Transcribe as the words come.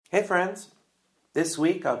Hey friends, this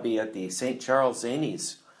week I'll be at the St. Charles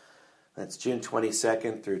Zanies. That's June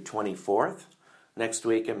 22nd through 24th. Next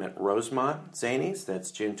week I'm at Rosemont Zanies.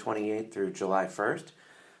 That's June 28th through July 1st.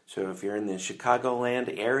 So if you're in the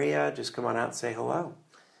Chicagoland area, just come on out and say hello.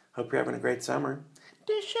 Hope you're having a great summer.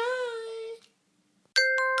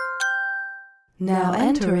 Now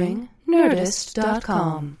entering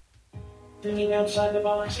Nerdist.com. Thinking outside the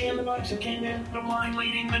box, and the box that came in. The blind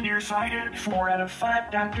leading the nearsighted. 4 out of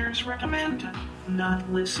 5 doctors recommend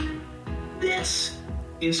not listen. This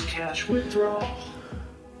is cash withdrawal.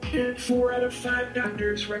 And 4 out of 5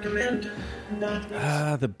 doctors recommend not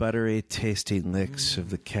listen. The buttery, tasty licks of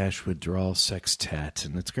the Cash Withdrawal Sextet.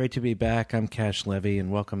 And it's great to be back. I'm Cash Levy,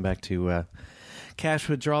 and welcome back to Cash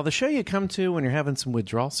Withdrawal, the show you come to when you're having some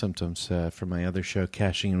withdrawal symptoms from my other show,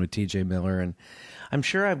 Cashing In with TJ Miller. And I'm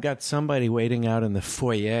sure I've got somebody waiting out in the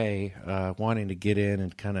foyer wanting to get in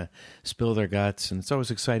and kind of spill their guts. And it's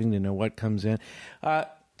always exciting to know what comes in.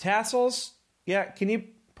 Tassels, yeah, can you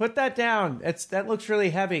put that down? That looks really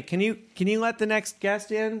heavy. Can you let the next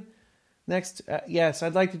guest in? Yes,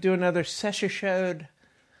 I'd like to do another session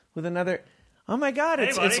with another. Oh my God!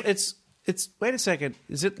 It's. Wait a second.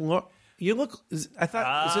 Is it? You look. I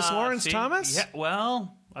thought. Is this Lawrence Thomas? Yeah.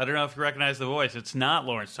 Well, I don't know if you recognize the voice. It's not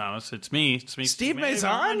Lawrence Thomas. It's me. Steve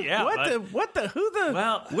Maison. Yeah. What the? Who the?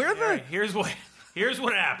 Well, where the? Here's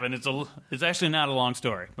what happened. It's actually not a long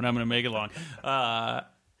story, but I'm going to make it long.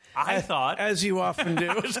 I thought, as you often do.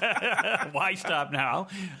 Why stop now,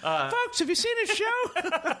 folks? Have you seen his show?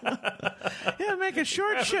 Yeah, make a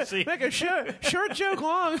short joke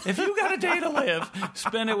long. If you got a day to live,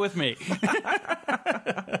 spend it with me.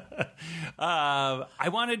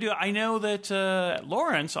 I know that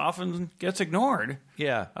Lawrence often gets ignored.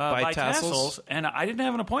 Yeah, by Tassels, and I didn't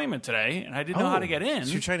have an appointment today, and I didn't know how to get in.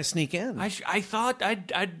 So you're trying to sneak in? I thought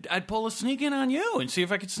I'd pull a sneak in on you and see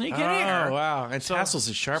if I could sneak in here. Oh wow! And Tassels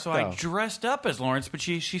is sharp. So I dressed up as Lawrence, but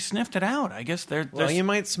she sniffed it out. I guess well, you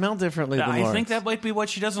might smell differently than Lawrence. I think that might be what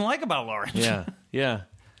she doesn't like about Lawrence. Yeah.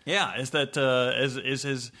 Is that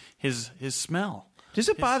is his smell. Does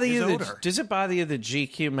it bother you? Odor. Does it bother you that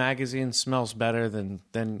GQ magazine smells better than?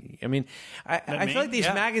 I mean, I feel like these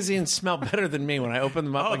magazines smell better than me when I open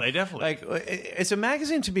them up. Oh, they definitely. Like, it's a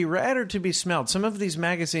magazine to be read or to be smelled. Some of these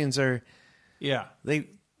magazines are. Yeah.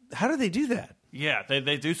 How do they do that? Yeah,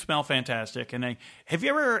 they do smell fantastic. And have you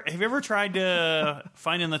ever tried to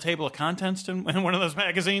find in the table of contents in one of those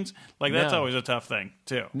magazines? Like that's always a tough thing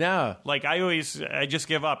too. No, like I just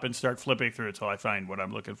give up and start flipping through until I find what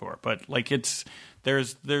I'm looking for. But like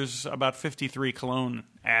there's about 53 cologne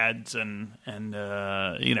ads and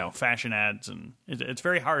fashion ads, and it's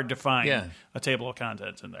very hard to find a table of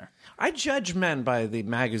contents in there. I judge men by the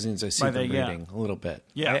magazines I see them reading a little bit.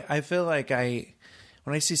 Yeah, I feel like when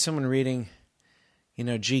I see someone reading.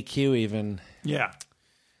 GQ even. Yeah.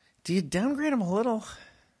 Do you downgrade them a little?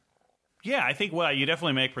 Yeah, I think, you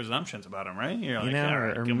definitely make presumptions about them, right? You're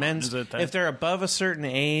like, or men's, if they're above a certain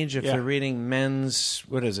age, if they're reading men's,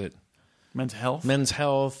 what is it? Men's Health? Men's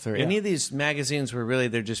Health, or any of these magazines where really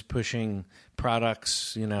they're just pushing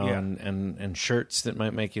products, and shirts that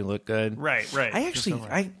might make you look good. Right. I actually,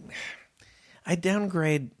 I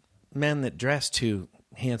downgrade men that dress too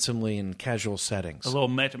handsomely in casual settings. A little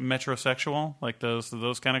metrosexual, like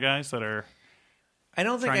those kind of guys that are. I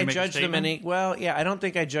don't think I judge them any. Well, yeah, I don't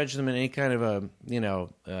think I judge them in any kind of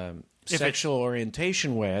a sexual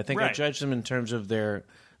orientation way. I think I judge them in terms of their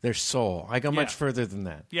soul. I go much further than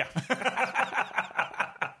that. Yeah.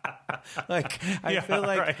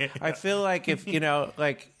 I feel like if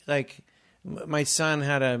like my son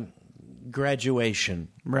had a graduation.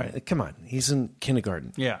 Right. Come on, he's in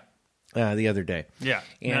kindergarten. Yeah. The other day. Yeah,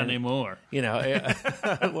 and, not anymore.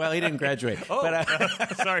 Well, he didn't graduate.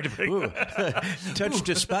 Sorry to touched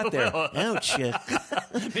a spot there. Ouch.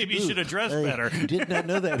 Maybe you should have dressed better. Did not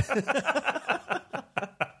know that.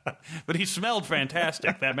 But he smelled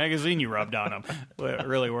fantastic. That magazine you rubbed on him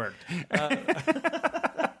really worked.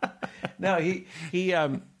 No, he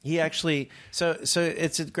actually. So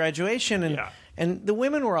it's at graduation, and the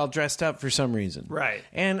women were all dressed up for some reason. Right.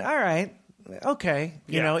 And all right. Okay,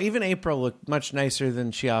 even April looked much nicer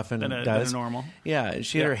than she often does. Than normal. Yeah,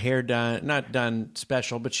 she had her hair done, not done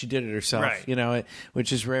special, but she did it herself. Right.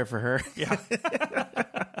 Which is rare for her. Yeah,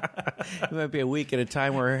 it might be a week at a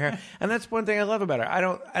time where her hair, and that's one thing I love about her. I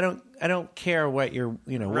don't care what you're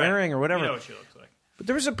wearing or whatever. You know what she looks like. But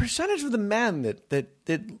there was a percentage of the men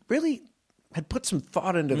that really had put some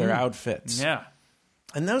thought into their outfits. Yeah,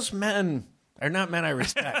 and those men are not men I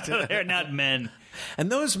respect. They're not men.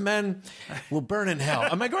 And those men will burn in hell.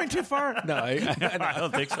 Am I going too far? No, I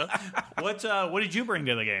don't think so. What did you bring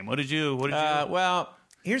to the game? What did you? Well,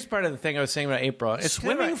 Here's part of the thing I was saying about April. It's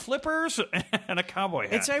Swimming kind of flippers and a cowboy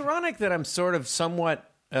hat. it's ironic that I'm sort of somewhat.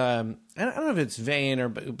 I don't know if it's vain or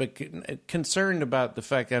but concerned about the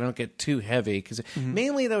fact that I don't get too heavy because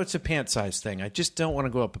mainly though it's a pant size thing. I just don't want to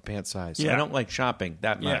go up a pant size. Yeah. I don't like shopping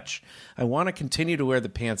that Yeah. much. I want to continue to wear the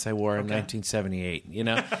pants I wore in 1978.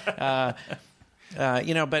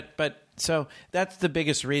 But so that's the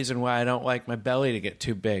biggest reason why I don't like my belly to get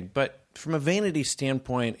too big. But from a vanity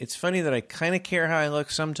standpoint, it's funny that I kind of care how I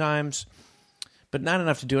look sometimes. But not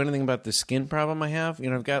enough to do anything about the skin problem I have.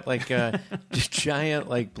 I've got like giant,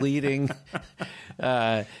 like bleeding,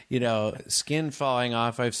 skin falling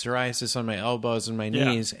off. I have psoriasis on my elbows and my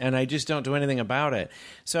knees, and I just don't do anything about it.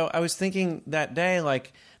 So I was thinking that day,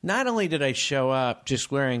 like, not only did I show up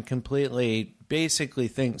just wearing completely, basically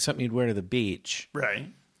something you'd wear to the beach,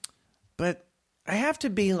 right. but I have to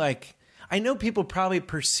be like. I know people probably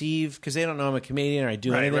perceive, because they don't know I'm a comedian or I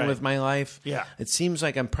do anything with my life. Yeah. It seems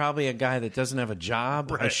like I'm probably a guy that doesn't have a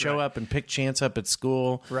job. I show up and pick Chance up at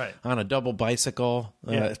school on a double bicycle.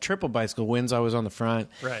 A triple bicycle wins. I was on the front.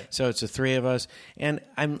 Right. So it's the three of us. And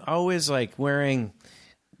I'm always like wearing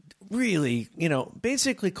really,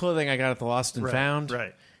 basically clothing I got at the Lost and Found.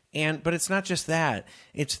 Right. But it's not just that.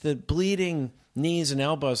 It's the bleeding knees and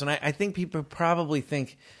elbows. And I think people probably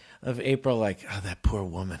think of April like, oh, that poor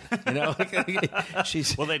woman.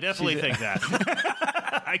 She's Well, they definitely think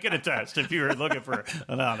that. I can attest if you were looking for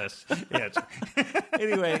an honest answer.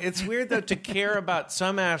 Anyway, it's weird though to care about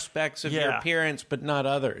some aspects of your appearance but not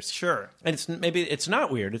others. Sure. And maybe it's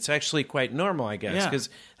not weird. It's actually quite normal, I guess, because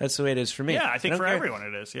that's the way it is for me. Yeah, I think for care. everyone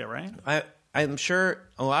it is. Yeah, right? I'm sure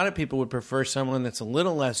a lot of people would prefer someone that's a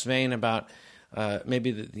little less vain about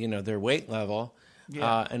maybe their weight level.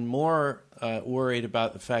 And more worried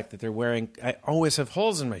about the fact that they're wearing. I always have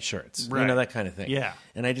holes in my shirts, that kind of thing. Yeah,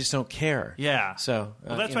 and I just don't care. Yeah. So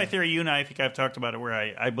that's my theory. You and I think I've talked about it, where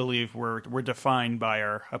I believe we're defined by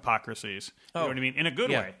our hypocrisies. You know what I mean? In a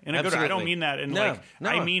good way. In a good way. I don't mean that in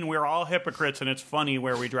I mean we're all hypocrites, and it's funny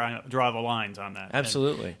where we draw the lines on that.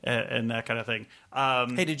 Absolutely. And that kind of thing.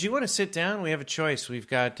 Hey, did you want to sit down? We have a choice. We've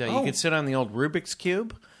got you can sit on the old Rubik's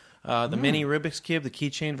Cube. The mini Rubik's Cube, the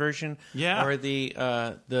keychain version, or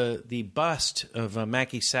the bust of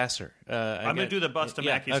Mackie Sasser. I'm going to do the bust of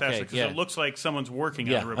Mackie Sasser because it looks like someone's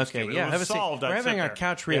working on the Rubik's Cube. It was solved. We're having our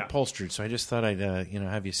couch reupholstered, so I just thought I'd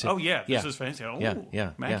have you sit. Oh yeah, this is fancy. Oh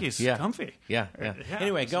Mackie's comfy. Yeah.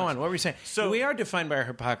 Anyway, go on. What were we saying? So we are defined by our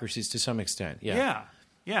hypocrisies to some extent. Yeah.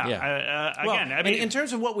 Again, I mean, in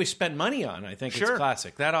terms of what we spend money on, I think it's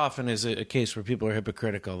classic. That often is a case where people are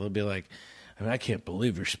hypocritical. They'll be like, I can't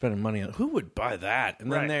believe you're spending money on. Who would buy that?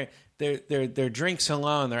 And then their drinks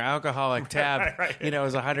alone, their alcoholic tab,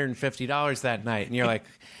 is $150 that night, and you're like,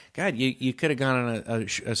 God, you could have gone on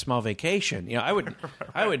a small vacation. I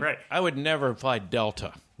would never fly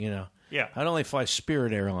Delta. Yeah. I'd only fly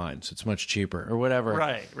Spirit Airlines. It's much cheaper, or whatever.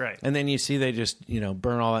 Right. And then you see they just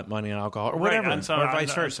burn all that money on alcohol, or whatever, or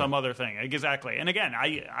vice versa. Some other thing. Exactly. And again,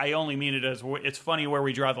 I only mean it as it's funny where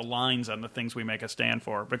we draw the lines on the things we make a stand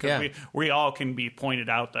for, because we all can be pointed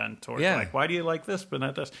out then towards like, why do you like this but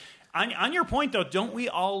not this? On your point though, don't we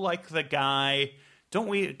all like the guy? Don't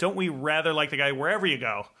we rather like the guy wherever you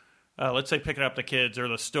go? Let's say picking up the kids or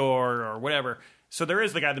the store or whatever. So there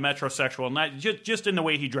is the guy, the metrosexual, not just in the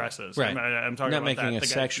way he dresses. Right. I'm talking not about making that. a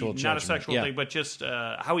sexual judgment. Not a sexual thing, but just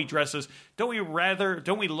how he dresses. Don't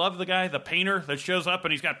we love the guy, the painter that shows up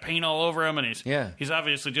and he's got paint all over him and he's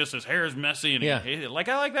obviously just, his hair is messy and I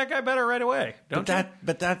like that guy better right away.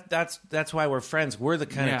 That's why we're friends. We're the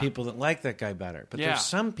kind of people that like that guy better. But there's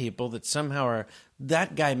some people that somehow are,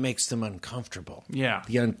 that guy makes them uncomfortable. Yeah.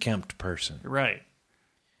 The unkempt person. Right.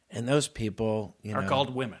 And those people, are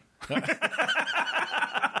called women.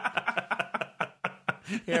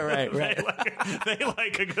 Yeah, right. They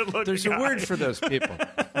like a good-looking There's guy. a word for those people.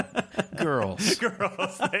 Girls.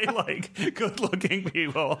 They like good-looking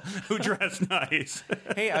people who dress nice.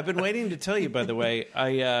 Hey, I've been waiting to tell you, by the way,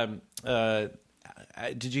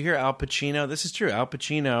 did you hear Al Pacino? This is true. Al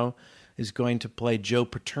Pacino is going to play Joe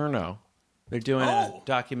Paterno. They're doing a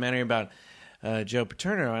documentary about Joe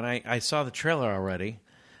Paterno, and I saw the trailer already.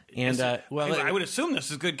 And I would assume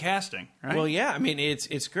this is good casting, right? Well, yeah, I mean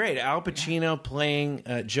it's great. Al Pacino playing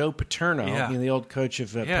Joe Paterno, the old coach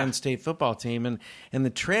of Penn State football team, and the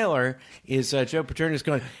trailer is Joe Paterno's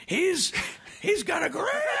going, he's got a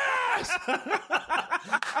great ass.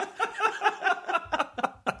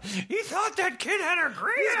 He thought that kid had a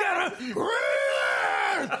great ass. He's got a great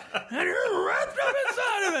ass, and you're wrapped up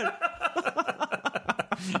inside of it.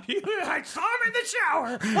 I saw him in the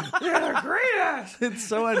shower. They're great ass. It's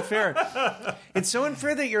so unfair. It's so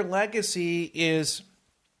unfair that your legacy is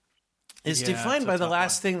is Yeah, defined it's a by the tough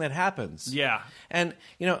last thing that happens. Yeah. And,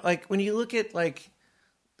 like when you look at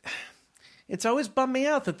it's always bummed me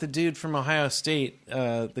out that the dude from Ohio State,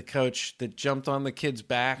 the coach that jumped on the kid's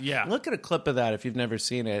back. Yeah. Look at a clip of that if you've never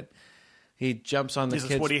seen it. He jumps on the Is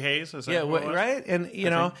kid's... this Woody Hayes? Is that Yeah, who it was? right? And,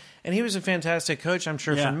 and he was a fantastic coach, I'm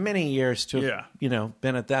sure, Yeah. for many years to have,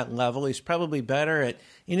 been at that level. He's probably better at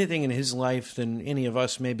anything in his life than any of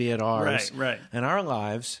us may be at ours. Right. And our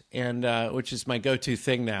lives, and which is my go-to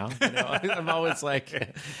thing now. I'm always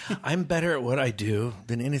like, I'm better at what I do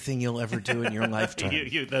than anything you'll ever do in your lifetime.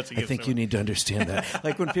 I think you need to understand that.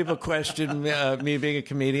 Like when people question me being a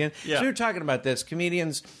comedian. Yeah. So we were talking about this.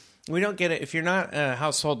 Comedians... We don't get it. If you're not a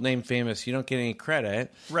household name famous, you don't get any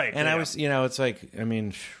credit. Right. And yeah. I was, it's like, I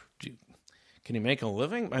mean, can you make a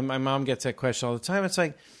living? My mom gets that question all the time. It's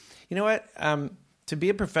like, you know what? To be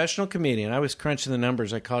a professional comedian, I was crunching the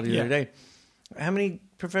numbers. I called you the other day. How many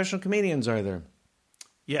professional comedians are there?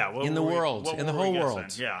 Yeah. In the world, in the whole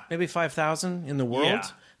world. Yeah. Maybe 5,000 in the world. Yeah.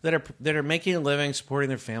 That are making a living, supporting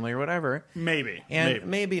their family or whatever. Maybe. And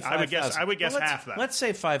maybe 5,000. I would guess half that. Let's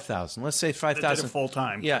say 5,000. Let's say 5,000. full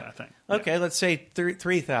time Yeah. kind of thing. Okay, let's say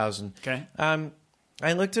 3,000. Okay.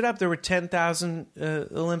 I looked it up. There were 10,000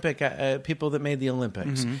 Olympic people that made the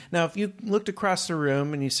Olympics. Mm-hmm. Now, if you looked across the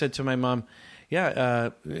room and you said to my mom,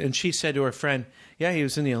 and she said to her friend, yeah, he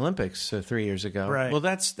was in the Olympics 3 years ago. Right. Well,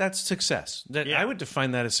 that's success. Yeah. I would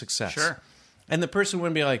define that as success. Sure. And the person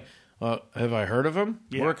wouldn't be like, well, have I heard of him?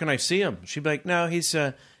 Yeah. Where can I see him? She'd be like, no, he's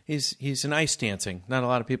in ice dancing. Not a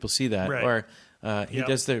lot of people see that. Right. Or he Yep.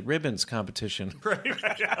 does the ribbons competition. Right.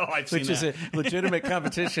 Oh, I've seen Which that. is a legitimate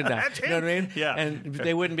competition now. You know what I mean? Yeah. And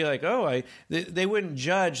they wouldn't be like, they wouldn't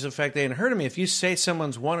judge the fact they hadn't heard of me. If you say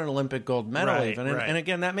someone's won an Olympic gold medal, Right, even, right. and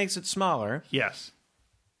again, that makes it smaller. Yes.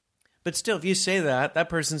 But still, if you say that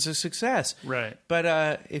person's a success. Right.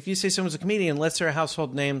 But if you say someone's a comedian, unless they're a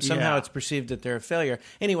household name, somehow Yeah. it's perceived that they're a failure.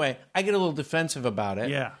 Anyway, I get a little defensive about it.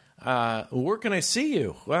 Yeah. Where can I see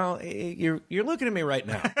you? Well, you're looking at me right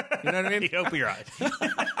now. You know what I mean? You open your eyes.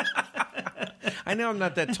 I know I'm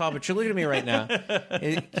not that tall, but you're looking at me right now.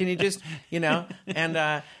 Can you just, and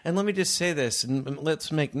let me just say this, and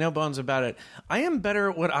let's make no bones about it. I am better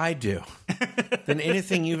at what I do than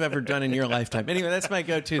anything you've ever done in your lifetime. Anyway, that's my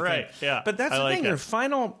go-to Right, thing. yeah. But that's I the like thing. it.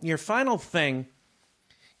 Your final thing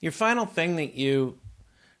that you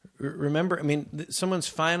remember. I mean, someone's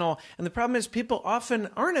final, and the problem is people often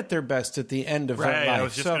aren't at their best at the end of their Right, life. I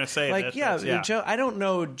was just gonna say like, that, yeah, that's- yeah. Joe. I don't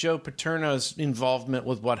know Joe Paterno's involvement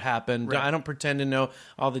with what happened. Right. I don't pretend to know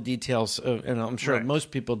all the details, and I'm sure Right.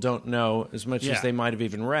 most people don't know as much Yeah. as they might have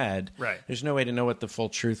even read. Right. There's no way to know what the full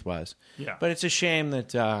truth was. Yeah. But it's a shame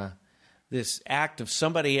that this act of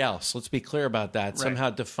somebody else, let's be clear about that, somehow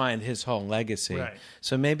defined his whole legacy. Right.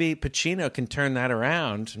 So maybe Pacino can turn that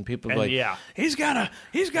around, and people are like, yeah. he's got a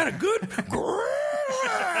good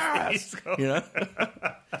grasp.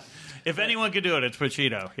 If anyone could do it, it's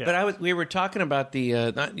Pacino. Yeah. But we were talking about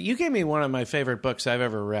you gave me one of my favorite books I've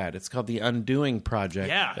ever read. It's called The Undoing Project.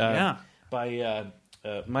 Yeah. By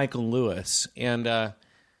Michael Lewis. And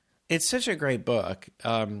it's such a great book.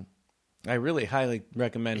 I really highly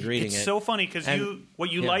recommend reading it. It's so funny because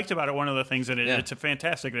what you liked about it. One of the things that it's a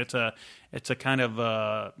fantastic. It's a kind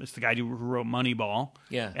of it's the guy who wrote Moneyball.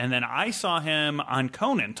 Yeah. And then I saw him on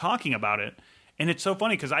Conan talking about it, and it's so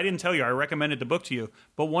funny because I didn't tell you. I recommended the book to you,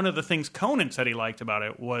 but one of the things Conan said he liked about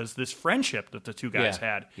it was this friendship that the two guys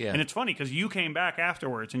had. Yeah. And it's funny because you came back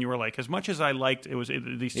afterwards and you were like, as much as I liked it was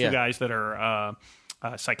these two guys that are.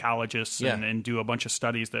 Psychologists and do a bunch of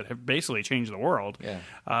studies that have basically changed the world.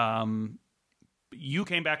 Yeah. You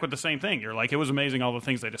came back with the same thing. You're like, it was amazing all the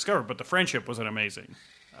things they discovered, but the friendship was an amazing.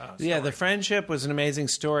 Yeah, the friendship was an amazing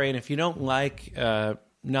story, and if you don't like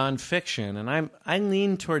nonfiction, and I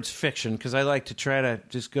lean towards fiction because I like to try to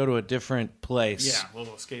just go to a different place. Yeah, a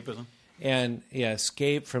little escapism. And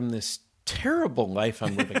escape from this terrible life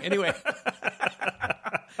I'm living. Anyway.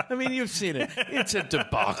 I mean, you've seen it. It's a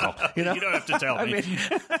debacle. You know? You don't have to tell me.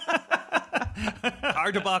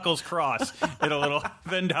 Our debacles cross in a little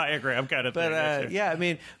Venn diagram kind of thing.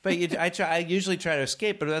 I usually try to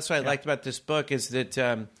escape, but that's what I liked about this book is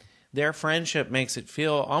that their friendship makes it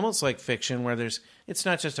feel almost like fiction where it's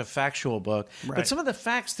not just a factual book, but some of the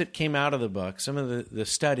facts that came out of the book, some of the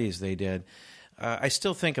studies they did, I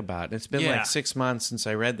still think about. It's been like 6 months since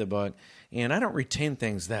I read the book, and I don't retain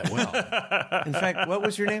things that well. In fact, what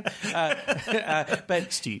was your name?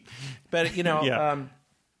 Steve. But,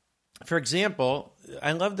 for example,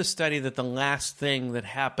 I love the study that the last thing that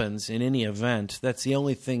happens in any event, that's the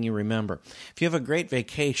only thing you remember. If you have a great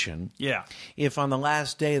vacation, Yeah. if on the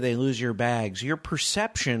last day they lose your bags, your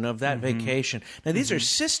perception of that vacation. Now, these are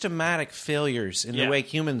systematic failures in the Yeah. way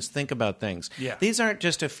humans think about things. Yeah. These aren't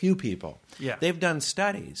just a few people. Yeah. They've done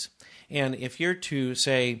studies. And if you're to,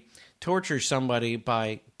 say, torture somebody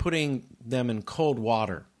by putting them in cold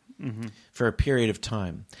water for a period of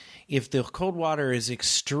time, if the cold water is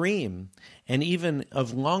extreme and even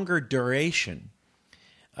of longer duration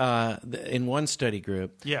in one study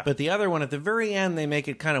group, Yeah. but the other one at the very end they make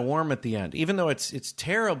it kind of warm at the end, even though it's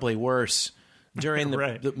terribly worse during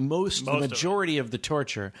Right. the majority of the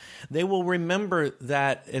torture, they will remember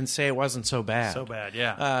that and say it wasn't so bad. So bad,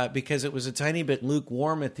 yeah. Because it was a tiny bit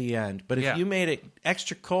lukewarm at the end. But if Yeah. you made it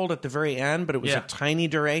extra cold at the very end, but it was Yeah. a tiny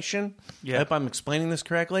duration, Yeah. I hope I'm explaining this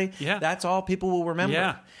correctly, Yeah. that's all people will remember.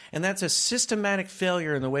 Yeah. And that's a systematic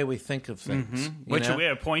failure in the way we think of things. you Which know? we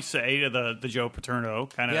have points to A to the Joe Paterno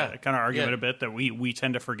kind of argument Yeah. a bit that we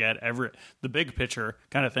tend to forget the big picture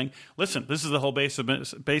kind of thing. Listen, this is the whole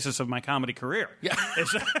basis of my comedy career. Yeah.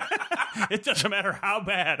 It doesn't matter how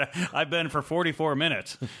bad I've been for 44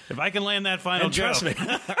 minutes. If I can land that final And trust joke,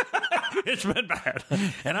 me. it's been bad.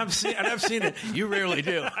 And I've seen it. You rarely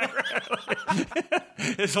do.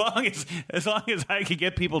 As long as I can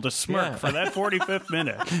get people to smirk Yeah. for that 45th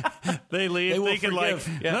minute, they leave They will thinking forgive.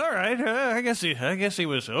 like, Yeah. all right, I guess he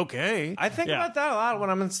was okay. I think Yeah. about that a lot when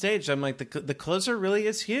I'm on stage. I'm like, the closer really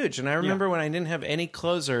is huge. And I remember when I didn't have any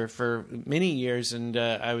closer for many years, and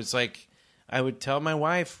I was like, I would tell my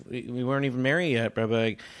wife, we weren't even married yet, but I'd be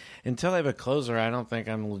like, until I have a closer, I don't think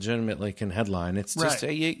I'm legitimately can headline. It's just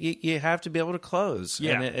Right. you have to be able to close.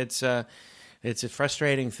 Yeah. And it's a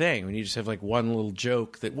frustrating thing when you just have like one little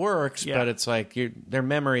joke that works, Yeah. but it's like their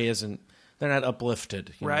memory isn't. They're not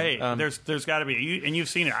uplifted, you know? Right. There's got to be, and you've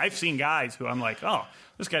seen it. I've seen guys who I'm like, oh,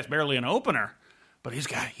 this guy's barely an opener, but he's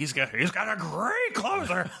got a great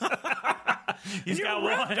closer. He's got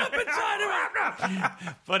one.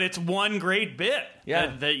 But it's one great bit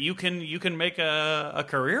that you can make a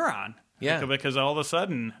career on. Yeah. Because all of a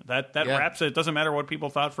sudden that Yeah. wraps it. It doesn't matter what people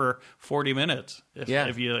thought for 40 minutes.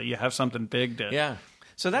 If you have something big to. Yeah.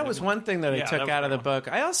 So that was one thing that I Yeah, took that was out of the great.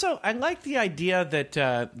 book. I like the idea that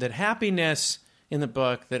that happiness in the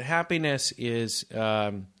book, that happiness is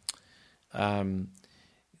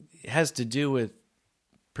has to do with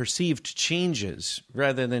perceived changes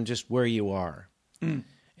rather than just where you are.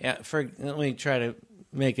 Let me try to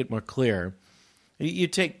make it more clear. You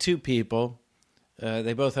take two people,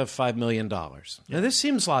 they both have $5 million. Now this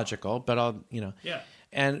seems logical, but Yeah.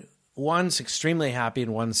 and one's extremely happy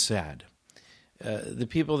and one's sad. The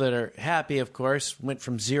people that are happy, of course, went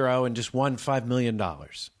from zero and just won $5 million.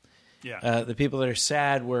 Yeah. The people that are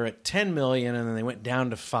sad were at 10 million and then they went down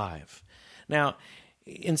to 5. Now,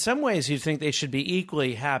 in some ways, you'd think they should be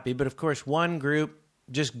equally happy, but of course, one group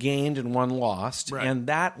just gained and one lost, Right. and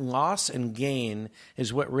that loss and gain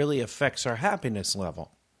is what really affects our happiness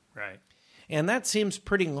level. Right. And that seems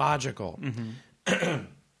pretty logical.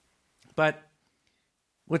 But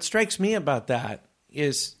what strikes me about that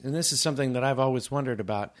is, and this is something that I've always wondered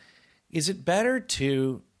about, is it better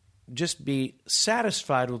to just be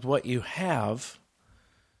satisfied with what you have?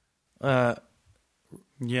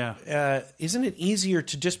 Yeah. Isn't it easier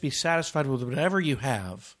to just be satisfied with whatever you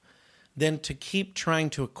have than to keep trying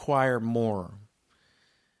to acquire more?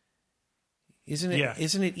 Isn't it? Yeah.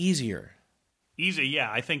 Isn't it easier? Easy. Yeah,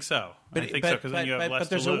 I think so. I think so because then you have less but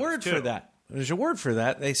there's to a lose, word too. for that. There's a word for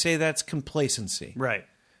that. They say that's complacency. Right.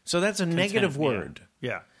 So that's a negative yeah. word.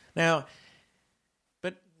 Yeah. Now,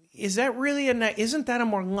 but is that really isn't that a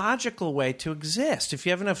more logical way to exist? If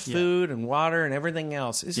you have enough food and water and everything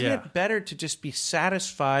else, isn't Yeah. it better to just be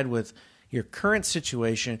satisfied with your current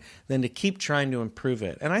situation than to keep trying to improve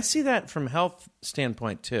it? And I see that from health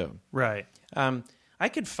standpoint too. Right. I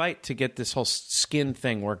could fight to get this whole skin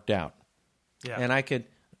thing worked out. Yeah. And I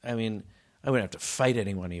wouldn't have to fight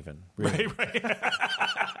anyone even. Really. Right.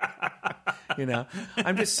 You know,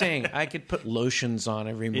 I'm just saying I could put lotions on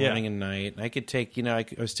every morning and night. I could take, I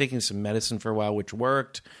was taking some medicine for a while, which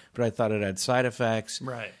worked, but I thought it had side effects.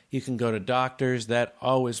 Right. You can go to doctors. That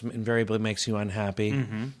always invariably makes you unhappy.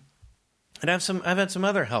 Mm-hmm. And I've had some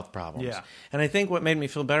other health problems. Yeah. And I think what made me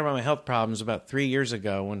feel better about my health problems about 3 years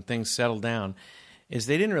ago when things settled down is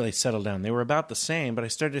they didn't really settle down. They were about the same, but I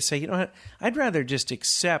started to say, you know what? I'd rather just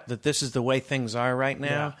accept that this is the way things are right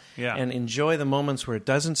now Yeah. and enjoy the moments where it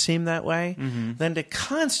doesn't seem that way than to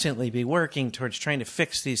constantly be working towards trying to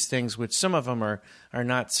fix these things, which some of them are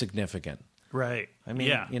not significant. Right. I mean,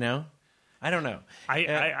 yeah. I don't know.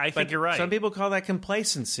 I think but you're right. Some people call that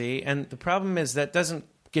complacency, and the problem is that doesn't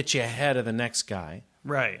get you ahead of the next guy.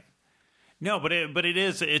 Right. No, but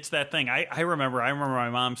it's that thing. I remember my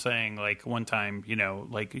mom saying, like, one time,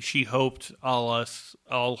 like, she hoped all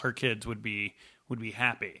her kids would be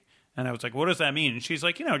happy. And I was like, what does that mean? And she's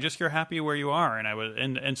like, just you're happy where you are. And I was,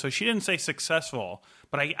 and so she didn't say successful,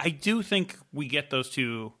 but I do think we get those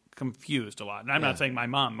two confused a lot. And I'm not saying my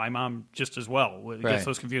mom just as well gets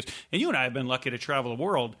those confused. And you and I have been lucky to travel the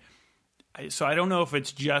world. So I don't know if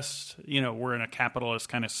it's just, we're in a capitalist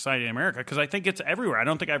kind of society in America, because I think it's everywhere. I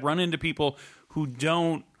don't think I've run into people who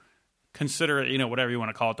don't consider it, whatever you want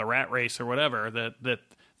to call it, the rat race or whatever, that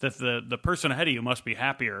the person ahead of you must be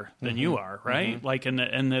happier than you are, right? Mm-hmm. Like,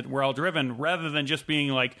 and that we're all driven, rather than just being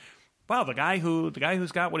like, wow, the guy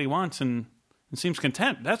who's got what he wants and seems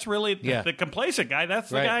content. That's really the complacent guy.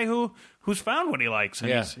 That's the guy who's found what he likes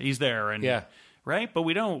and he's there, and right. But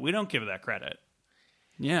we don't give that credit.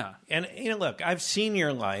 Yeah. And, look, I've seen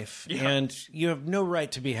your life, and you have no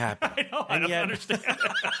right to be happy. I know, I don't understand.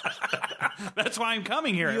 That's why I'm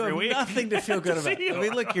coming here every week. You have nothing to feel good about. I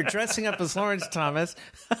mean, look, you're dressing up as Lawrence Thomas.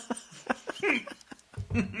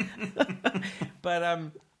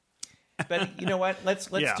 But you know what? Let's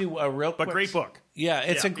do a real quick... But great book. Yeah,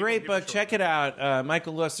 it's a great book. Check it out.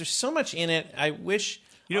 Michael Lewis. There's so much in it. I wish...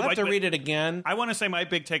 I'll have to read it again. I want to say my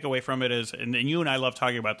big takeaway from it is, and you and I love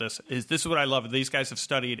talking about this is what I love. These guys have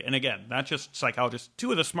studied, and again, not just psychologists,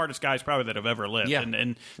 two of the smartest guys probably that have ever lived. Yeah.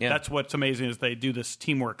 And that's what's amazing is they do this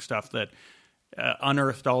teamwork stuff that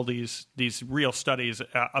unearthed all these real studies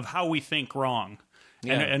of how we think wrong.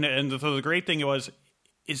 Yeah. And so the great thing is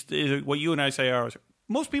what you and I say are,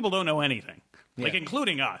 most people don't know anything. Like,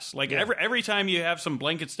 including us. Like, every time you have some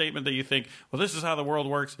blanket statement that you think, well, this is how the world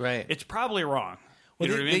works, it's probably wrong.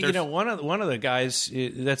 Well, one of the guys,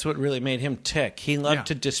 that's what really made him tick. He loved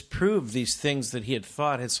to disprove these things that he had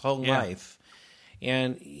thought his whole life.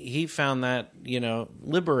 And he found that,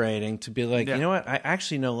 liberating to be like, you know what? I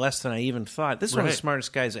actually know less than I even thought. This is one of the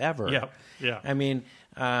smartest guys ever. Yeah, yeah. I mean,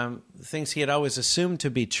 things he had always assumed to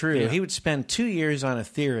be true. Yeah. He would spend 2 years on a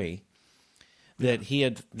theory that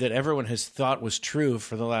that everyone has thought was true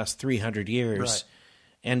for the last 300 years. Right.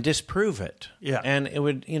 And disprove it. Yeah. And it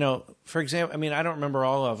would, for example, I mean, I don't remember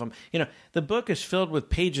all of them. The book is filled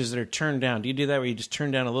with pages that are turned down. Do you do that where you just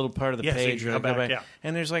turn down a little part of the page? So you go back,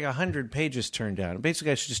 and there's like 100 pages turned down.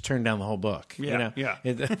 Basically, I should just turn down the whole book. Yeah,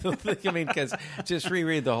 I mean, because just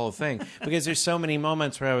reread the whole thing. Because there's so many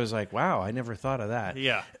moments where I was like, wow, I never thought of that.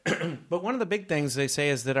 Yeah. But one of the big things they say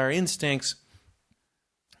is that our instincts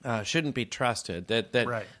shouldn't be trusted.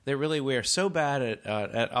 That really we are so bad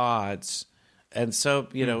at odds. And so,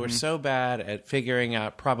 we're so bad at figuring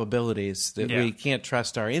out probabilities that we can't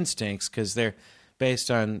trust our instincts because they're based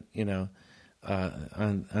on,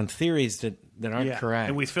 on theories that aren't correct.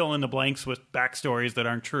 And we fill in the blanks with backstories that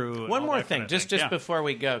aren't true. One more thing, just before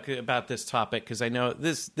we go about this topic, because I know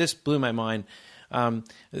this blew my mind.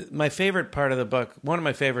 My favorite part of the book, one of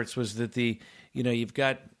my favorites, was that you've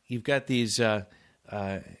got these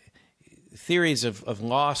theories of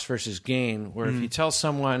loss versus gain, where if you tell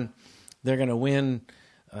someone they're going to win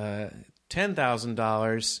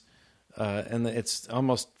 $10,000, and it's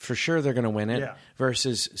almost for sure they're going to win it,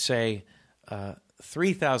 versus, say,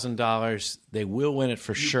 $3,000, they will win it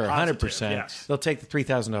for sure, 100%. Yes. They'll take the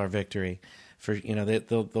 $3,000 victory.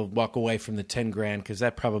 They'll walk away from the $10,000 because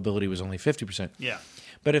that probability was only 50%. Yeah.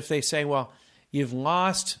 But if they say, well, you've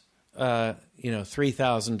lost,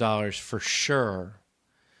 $3,000 for sure,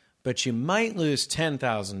 but you might lose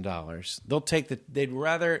 $10,000. They'll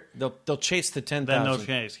chase the $10,000. Then no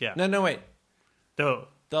chase, yeah. No, wait. They'll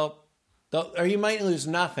or you might lose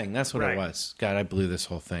nothing. That's what it was. God, I blew this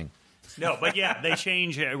whole thing. No, but they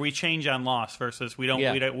change. We change on loss versus we don't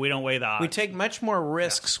weigh the odds. We take much more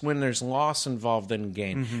risks when there's loss involved than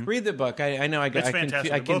gain. Mm-hmm. Read the book. I know I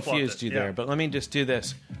confused you there, but let me just do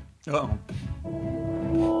this. Oh.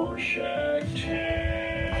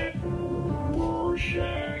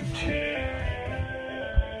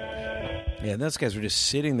 Yeah, those guys were just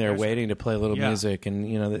sitting there waiting to play a little music, and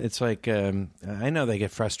it's like I know they get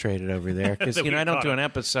frustrated over there because I don't do an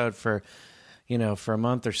episode for a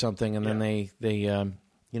month or something, and then they they're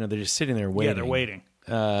just sitting there waiting. Yeah, they're waiting.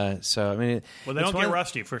 So I mean, they don't get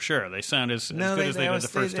rusty for sure. They sound as good as they did the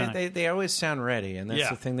first time. They always sound ready, and that's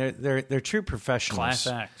the thing. They're true professionals. Class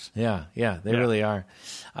acts. Yeah, they really are.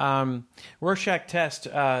 Rorschach test.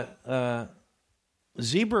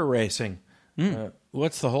 Zebra racing.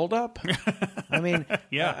 What's the holdup? I mean,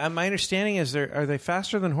 my understanding is are they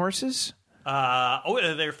faster than horses?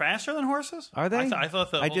 They're faster than horses? Are they? I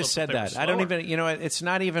thought I just said that. I don't even. It's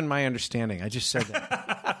not even my understanding. I just said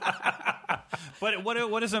that. But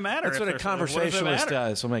what does it matter? That's what a conversationalist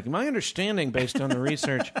does. I'm like, my understanding based on the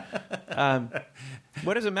research.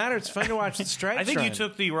 What does it matter? It's fun to watch the stripes. I think run. you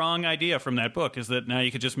took the wrong idea from that book, is that now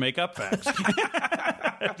you could just make up facts.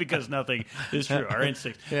 Because nothing is true. Our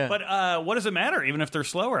instincts. Yeah. But what does it matter, even if they're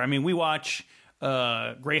slower? I mean, we watch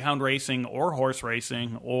greyhound racing or horse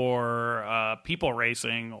racing or people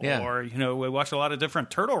racing or, we watch a lot of different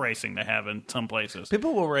turtle racing they have in some places.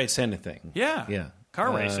 People will race anything. Yeah.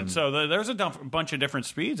 Car racing. So there's a bunch of different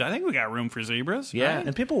speeds. I think we got room for zebras. Yeah, right?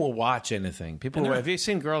 and people will watch anything. Have you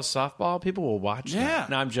seen girls softball? People will watch that.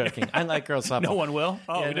 No, I'm joking. I like girls softball. No one will?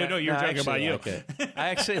 Oh, Yeah, no, you're joking about you. Like it. I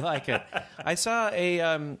actually like it. I saw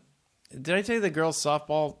a... did I tell you the girls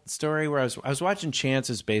softball story where I was watching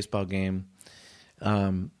Chance's baseball game,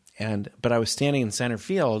 but I was standing in center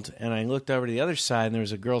field, and I looked over to the other side, and there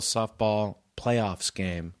was a girls softball playoffs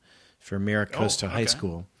game for Maricosta High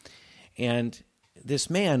School. And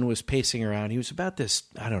this man was pacing around. He was about this,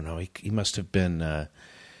 I don't know, he must have been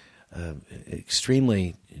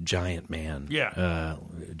extremely giant man. Yeah.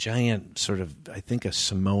 Giant sort of, I think, a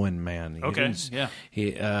Samoan man.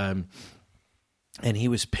 And he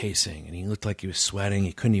was pacing, and he looked like he was sweating.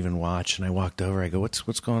 He couldn't even watch. And I walked over. I go,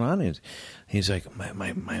 "What's going on?" He's like,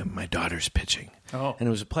 "My daughter's pitching." Oh. And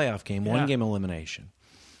it was a playoff game, one game elimination.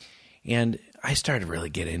 And I started to really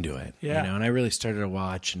get into it, and I really started to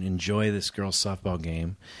watch and enjoy this girls' softball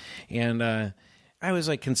game. And I was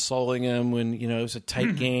like consoling him when, it was a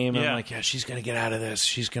tight game. I'm like, yeah, she's going to get out of this.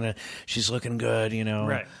 She's looking good,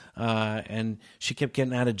 Right. And she kept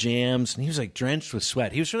getting out of jams, and he was like drenched with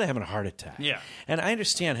sweat. He was really having a heart attack. Yeah. And I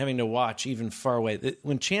understand having to watch even far away.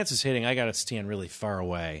 When Chance is hitting, I got to stand really far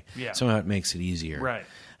away. Yeah. Somehow it makes it easier. Right.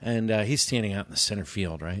 And he's standing out in the center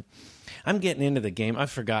field, right? I'm getting into the game.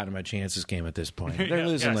 I've forgotten about Chance's game at this point. They're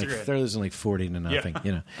losing they're losing like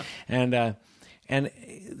 40-0, And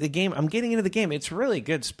the game, I'm getting into the game. It's really a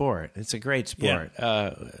good sport. It's a great sport.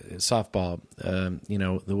 Softball,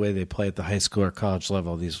 the way they play at the high school or college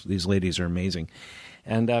level, these ladies are amazing.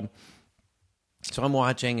 And so I'm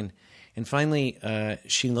watching, and finally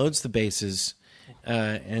she loads the bases,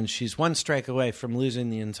 and she's one strike away from losing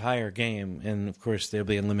the entire game, and of course they'll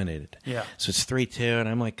be eliminated. Yeah. So it's 3-2, and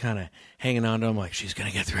I'm like kind of hanging on to him, like she's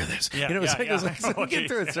gonna get through this. Yeah, It's like get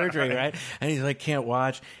through a surgery, right? And he's like can't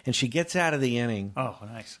watch, and she gets out of the inning. Oh,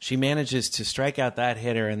 nice. She manages to strike out that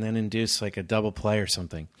hitter and then induce like a double play or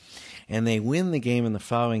something, and they win the game in the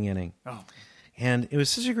following inning. Oh, and it was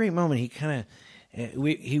such a great moment. He kind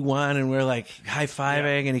of he won, and we're like high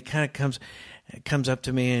fiving, and he kind of comes up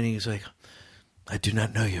to me, and he's like, "I do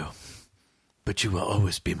not know you, but you will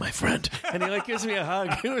always be my friend." And he like gives me a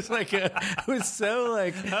hug. It was like it was so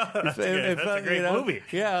like that's a great movie.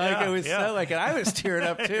 Yeah, it was so like, and I was tearing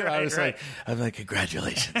up too. I was right. like, I'm like,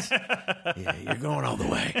 congratulations, yeah, you're going all the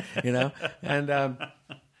way, and.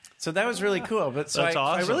 So that was really cool. But so That's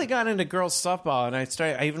awesome. I really got into girls softball, and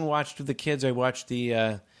I even watched with the kids. I watched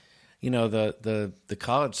the the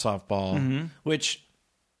college softball, which.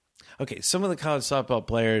 Okay, some of the college softball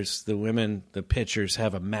players, the women, the pitchers,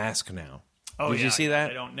 have a mask now. Oh, Did you see that?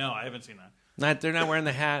 I don't know. I haven't seen that. They're not wearing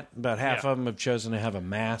the hat. About half of them have chosen to have a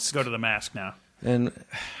mask. Go to the mask now. And,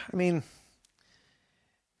 I mean,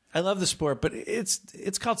 I love the sport, but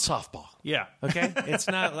it's called softball. Yeah. Okay? It's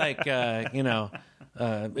not like,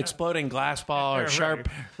 exploding glass ball or sharp,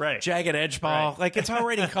 jagged edge ball. Right. Like, it's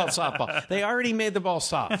already called softball. They already made the ball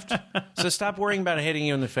soft. So stop worrying about it hitting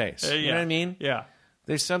you in the face. You know what I mean? Yeah.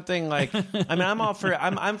 There's something like, I mean,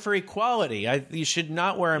 I'm for equality. You should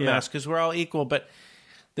not wear a mask because we're all equal. But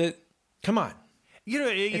come on,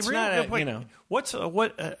 it's not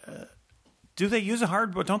do they use a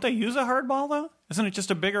hard? Don't they use a hard ball though? Isn't it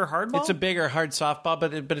just a bigger hard ball? It's a bigger hard softball,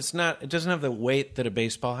 but it's not. It doesn't have the weight that a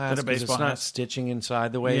baseball has. It's not stitching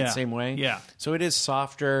inside the same way. Yeah. So it is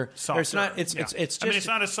softer. It's not. It's just. I mean, it's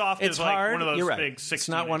not as soft it's as like hard. one of those You're right. big 16. It's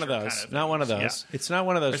not one of those. Kind of not one of those. Yeah. It's not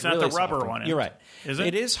one of those. It's not really the rubber soft one. You're right. Is it?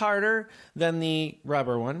 It is harder than the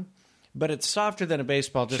rubber one. But it's softer than a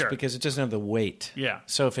baseball just because it doesn't have the weight. Yeah.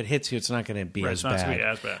 So if it hits you, it's not going to be as bad. It's not going to be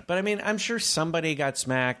as bad. But I mean, I'm sure somebody got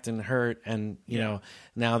smacked and hurt, and you know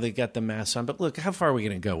now they got the mask on. But look, how far are we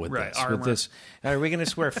going to go with this? Armor. With this, are we going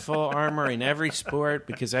to wear full armor in every sport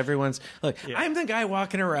because everyone's look? Yeah. I'm the guy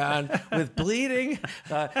walking around with bleeding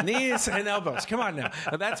knees and elbows. Come on now,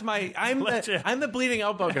 I'm the bleeding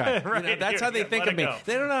elbow guy. Right. You know, that's how they think of me.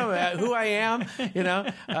 They don't know who I am. You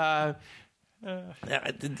know.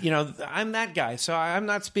 I'm that guy, so I'm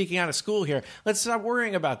not speaking out of school here. Let's stop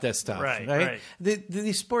worrying about this stuff. Right.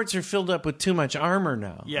 These sports are filled up with too much armor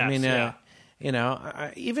now. Yes, I mean,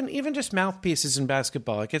 even just mouthpieces in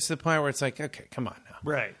basketball, it gets to the point where it's like, okay, come on now.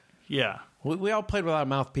 Right. Yeah. We all played without a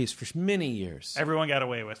mouthpiece for many years. Everyone got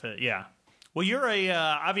away with it. Yeah. Well, you're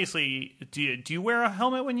obviously. Do you wear a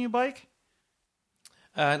helmet when you bike?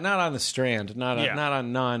 Not on the Strand, not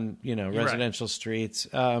on residential streets.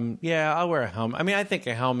 Yeah, I'll wear a helmet. I mean, I think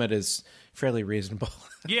a helmet is fairly reasonable.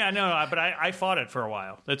 Yeah, no, but I fought it for a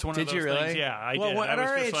while. That's one of those Did you really? things. Yeah, I did. Well, I at was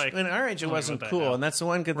our just age, like, in our age, it wasn't cool, and that's the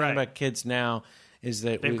one good thing Right. about kids now is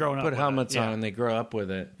that They've we grown up put with helmets it, yeah. on and they grow up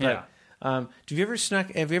with it. Yeah. But, have you ever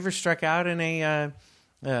struck out in a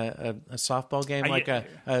softball game,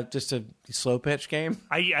 just a slow pitch game?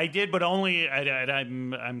 I did, but only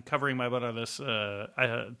I'm covering my butt on this.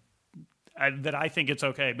 That I think it's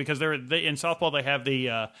okay because in softball they have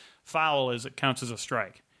the foul it counts as a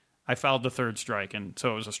strike. I fouled the third strike, and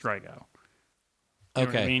so it was a strikeout. You know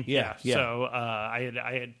what I mean? Yeah. So I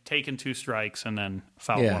had taken 2 strikes and then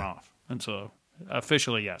fouled one off, and so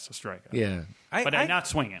officially yes, a strikeout. Yeah, but I'm not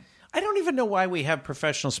swinging. I don't even know why we have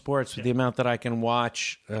professional sports with the amount that I can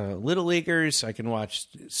watch little leaguers. I can watch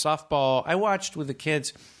softball. I watched with the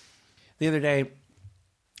kids the other day.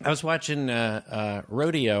 I was watching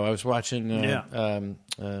rodeo. I was watching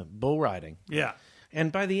bull riding. Yeah. And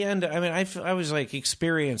by the end, I mean, I was like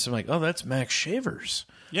experienced. I'm like, oh, that's Max Shavers.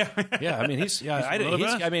 Yeah. Yeah. I mean, he's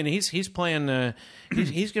playing.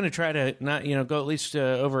 He's going to try to not go at least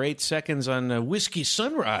over 8 seconds on Whiskey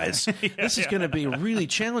Sunrise. This is going to be really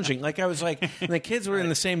challenging. Like I was like, and the kids were in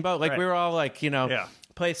the same boat. Like we were all like,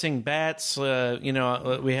 placing bets.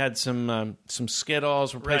 We had some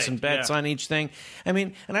Skittles. We're placing bets on each thing. I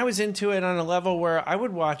mean, and I was into it on a level where I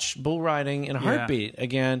would watch bull riding in a heartbeat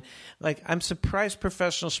again. Like, I'm surprised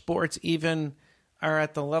professional sports even are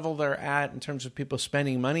at the level they're at in terms of people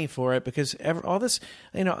spending money for it, because all this,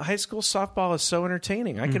 high school softball is so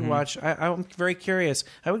entertaining. I can watch. I'm very curious.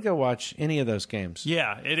 I would go watch any of those games.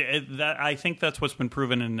 Yeah, I think that's what's been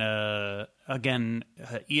proven. And again,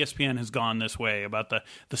 ESPN has gone this way about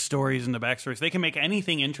the stories and the backstories. They can make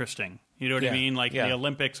anything interesting. You know what I mean? Like the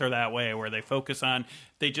Olympics are that way, where they focus on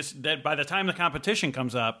that by the time the competition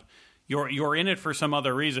comes up, you're in it for some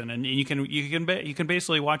other reason, and you can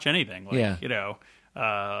basically watch anything. Like,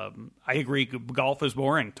 I agree. Golf is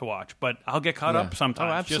boring to watch, but I'll get caught up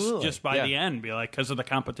sometimes. Just by the end, be like, because of the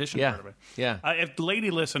competition part of it. Yeah. If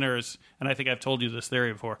lady listeners, and I think I've told you this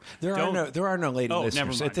theory before, there are no lady listeners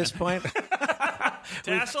never mind. At this point.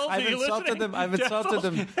 Tassels, I've insulted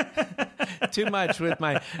them too much with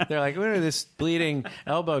my. They're like, what is this bleeding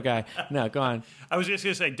elbow guy? No, go on. I was just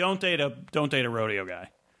gonna say, don't date a rodeo guy.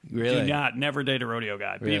 Really? Never date a rodeo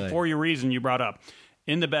guy. Really? For your reason you brought up.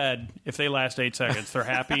 In the bed, if they last 8 seconds, they're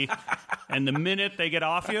happy. And the minute they get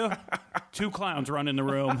off you, 2 clowns run in the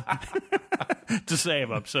room to save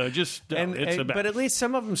them. So it's a bad. But at least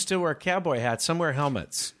some of them still wear cowboy hats. Some wear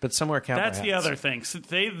helmets, but some wear cowboy hats. That's the other thing. So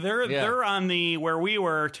they're on where we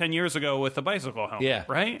were 10 years ago with the bicycle helmet. Yeah.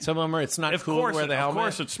 Right? Some of them it's not cool to wear the helmet. Of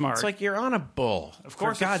course it's smart. It's like you're on a bull. Of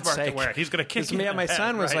course for God's it's smart sake. to wear it. He's going to kick you in the My head,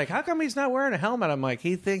 son was right? like, how come he's not wearing a helmet? I'm like,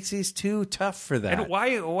 he thinks he's too tough for that. And why?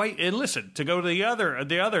 And listen, to go to the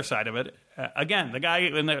other side of it, again, the guy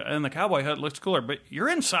in the cowboy hat looks cooler, but you're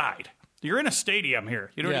inside. You're in a stadium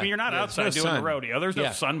here. You know what I mean? You're not outside doing the rodeo. There's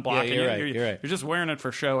no sun blocking you. You're right. You're just wearing it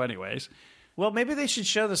for show anyways. Well, maybe they should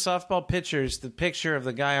show the softball pitchers the picture of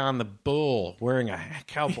the guy on the bull wearing a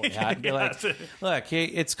cowboy hat and be like, look,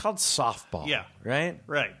 it's called softball. Yeah. Right?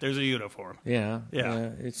 Right. There's a uniform. Yeah. Yeah.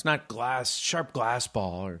 It's not sharp glass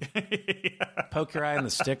ball or poke your eye in the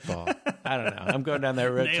stick ball. I don't know. I'm going down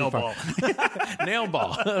that road Nail too ball. far. Nail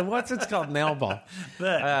ball. What's it called? Nail ball.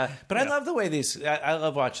 But I love the way I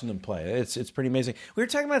love watching them play. It's pretty amazing. We were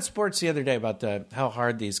talking about sports the other day about how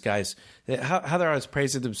hard these guys, how they're always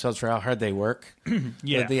praising themselves for how hard they work.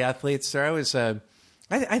 Yeah. The athletes. They're always, I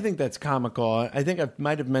think that's comical. I think I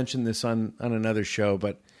might have mentioned this on another show,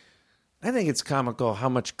 but I think it's comical how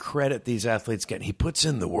much credit these athletes get. He puts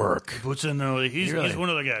in the work. He's one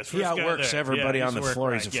of the guys. He outworks everybody on the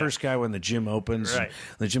floor. He's the first guy when the gym opens. Right.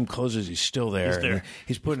 And the gym closes, he's still there. He's there.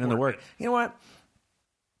 He's putting in the work. You know what?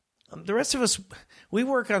 The rest of us, we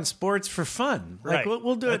work on sports for fun. Like Right.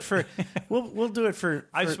 we'll do it for, we'll do it for.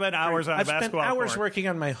 I've spent hours on a basketball I've spent hours court. working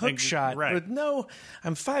on my hook shot. Right. With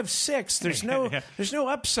I'm 5'6". There's no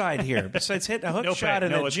upside here besides hitting a hook No shot pay.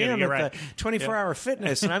 in No, a it's gonna gym get at right. the 24-hour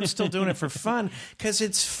fitness, and I'm still doing it for fun because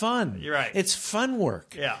it's fun. You're right. It's fun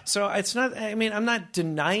work. Yeah. So it's not. I mean, I'm not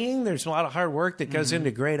denying there's a lot of hard work that goes into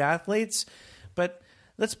great athletes, but.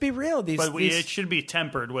 Let's be real. It should be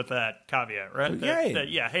tempered with that caveat, right? Right.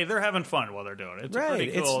 Hey, they're having fun while they're doing it. It's right. a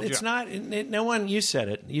pretty cool It's job. not. No one. You said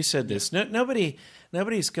it. You said this. Nobody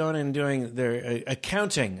Nobody's going and doing their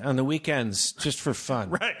accounting on the weekends just for fun.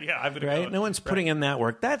 Right, yeah. I'm gonna Right? go. No one's putting in that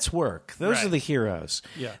work. That's work. Those Right. are the heroes.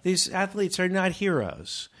 Yeah. These athletes are not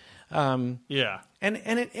heroes. Yeah. And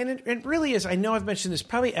it really is. I know I've mentioned this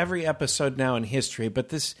probably every episode now in history,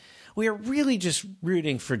 but we are really just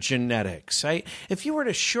rooting for genetics. If you were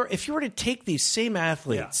to take these same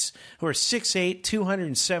athletes who are 6'8",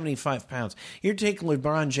 275 pounds, you're taking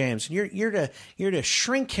LeBron James, and you're to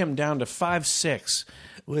shrink him down to 5'6"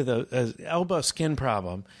 with a elbow skin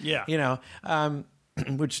problem. Yeah.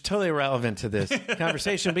 Which is totally irrelevant to this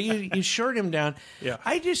conversation, but you short him down. Yeah.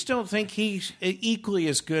 I just don't think he's equally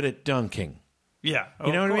as good at dunking. Yeah.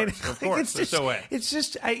 You know what I mean? Of course. There's no way. It's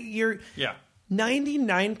just Yeah.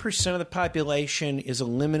 99% of the population is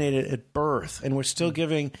eliminated at birth, and we're still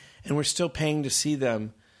giving and we're still paying to see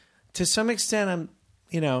them. To some extent,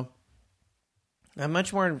 I'm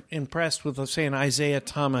much more impressed with, let's say, an Isaiah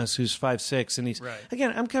Thomas who's 5'6", and he's Right.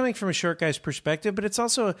 again. I'm coming from a short guy's perspective, but it's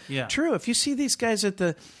also true. If you see these guys at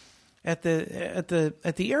the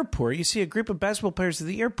airport, you see a group of basketball players at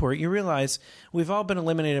the airport, you realize we've all been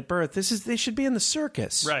eliminated at birth. They should be in the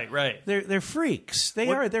circus. Right. They're freaks.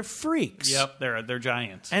 They're freaks. Yep, they're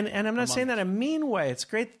giants. And I'm not saying that in a mean way. It's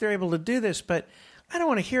great that they're able to do this, but I don't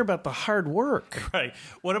want to hear about the hard work. Right.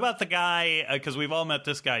 What about the guy? Because we've all met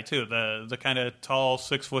this guy too. The kind of tall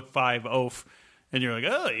 6'5" oaf, and you're like,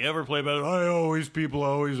 oh, you ever play basketball? People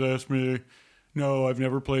always ask me. No, I've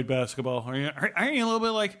never played basketball. Aren't you a little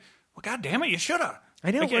bit like, well, God damn it, you should have.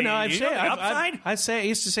 I know. Like, I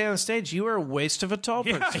used to say on stage, you are a waste of a tall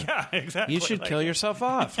person. Yeah, exactly. You should kill yourself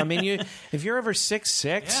off. I mean, if you're over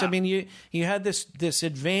 6'6", I mean, you had this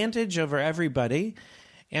advantage over everybody,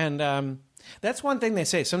 and that's one thing they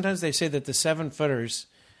say. Sometimes they say that the 7-footers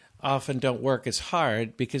often don't work as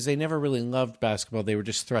hard because they never really loved basketball. They were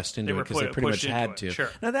just thrust into it because they pretty much had to. Sure.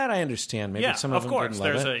 Now that I understand. Maybe some of them didn't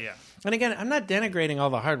love it. And again, I'm not denigrating all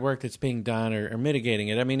the hard work that's being done or mitigating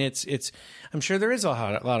it. I mean, it's. I'm sure there is a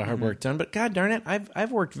lot of hard work done, but God darn it,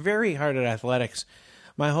 I've worked very hard at athletics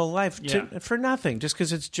my whole life for nothing, just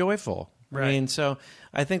because it's joyful. Right. I mean, so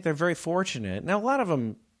I think they're very fortunate. Now, a lot of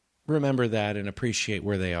them remember that and appreciate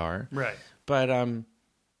where they are. Right. But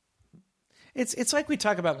it's like we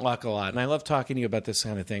talk about luck a lot, and I love talking to you about this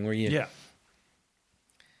kind of thing where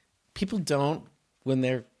people don't when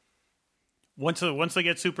they're once they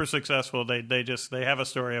get super successful, they have a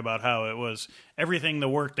story about how it was everything the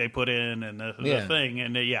work they put in and the thing,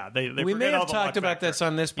 and they we may have talked about factor. this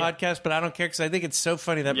on this podcast, but I don't care because I think it's so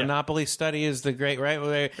funny that Monopoly study is the great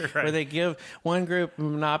where they give one group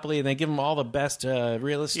Monopoly and they give them all the best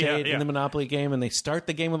real estate in the Monopoly game, and they start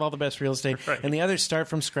the game with all the best real estate, and the others start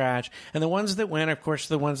from scratch, and the ones that win, of course,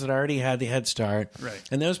 are the ones that already had the head start,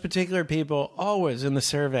 and those particular people always in the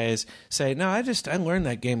surveys say, no, I learned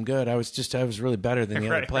that game good. I was really better than the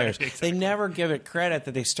other players. Exactly. They never give it credit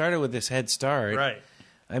that they started with this head start. Right.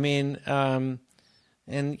 I mean, and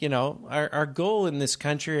our goal in this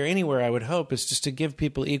country or anywhere, I would hope, is just to give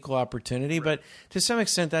people equal opportunity. Right. But to some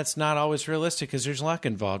extent, that's not always realistic because there's luck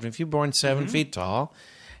involved. If you're born 7 feet tall,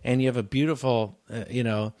 and you have a beautiful,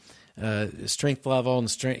 strength level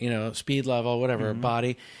and speed level, whatever,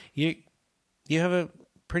 body, you have a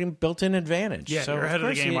pretty built-in advantage. Yeah, so you're ahead of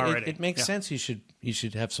the game already. It makes sense. You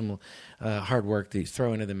should have some hard work that you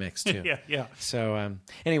throw into the mix too. Yeah. So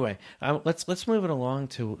anyway, let's move it along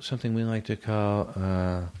to something we like to call. Hey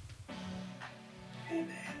man,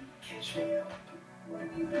 catch me up. What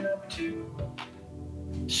have you been up to?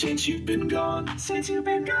 Since you've been gone. God, since you've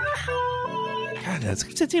been gone.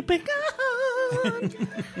 Since you've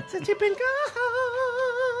been gone.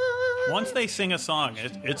 Once they sing a song,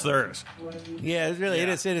 it's theirs. Yeah, it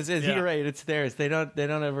is. You're right. It's theirs. They don't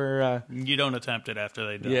ever. You don't attempt it after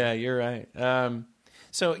they do. Yeah, you're right.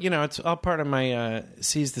 So it's all part of my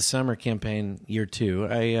Seize the Summer campaign year 2.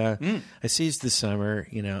 I seized the summer.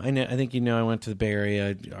 I think I went to the Bay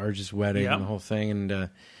Area, Arge's wedding, and the whole thing,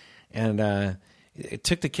 and it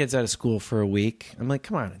took the kids out of school for a week. I'm like,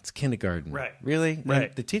 come on, it's kindergarten, right? Really? Right.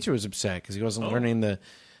 And the teacher was upset because he wasn't learning the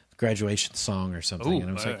graduation song or something,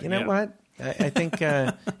 and I was like, you know what? I think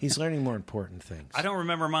he's learning more important things. I don't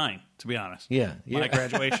remember mine, to be honest. Yeah. My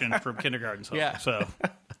graduation from kindergarten song. Yeah. So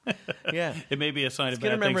it may be a sign of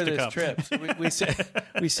bad things to come. Trip. So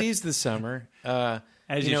we seized the summer.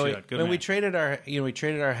 As you should. Good when man. we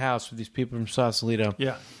traded our house with these people from Sausalito.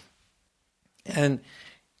 Yeah. And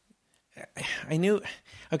I knew.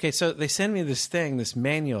 Okay, so they sent me this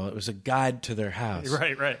manual. It was a guide to their house.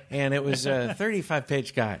 Right. And it was a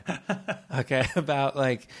 35-page guide. Okay, about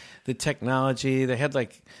the technology. They had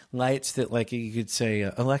lights that you could say,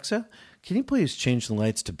 Alexa, can you please change the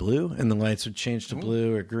lights to blue? And the lights would change to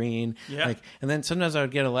blue or green. Yeah. And then sometimes I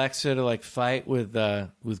would get Alexa to fight with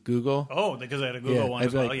Google. Oh, because I had a Google one I'd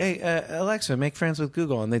as be well. like, Yeah. hey, Alexa, make friends with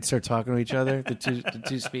Google. And they'd start talking to each other, the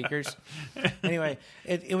two speakers. Anyway,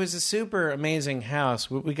 it was a super amazing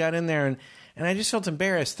house. We got in there, and I just felt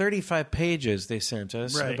embarrassed. 35 pages they sent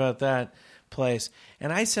us Right. about that place.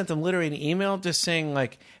 And I sent them literally an email just saying,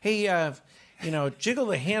 hey, jiggle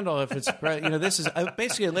the handle if it's, this is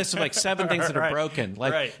basically a list of 7 things that are Right. broken.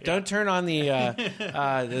 Right, Don't turn on the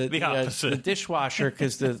opposite. the dishwasher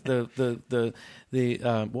because the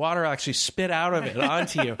water actually spit out of it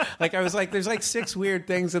onto you. I was there's 6 weird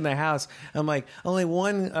things in the house. I'm only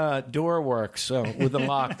one door works with the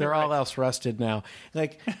lock. They're all else rusted now.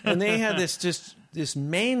 And they had this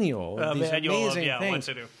manual of these amazing things.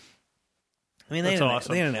 What to do. I mean, That's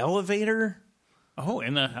awesome. they had an elevator. Oh,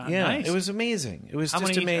 in the Yeah, nice. it was amazing. It was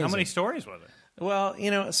amazing. amazing. How many stories was it? Well,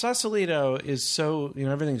 Sausalito is so,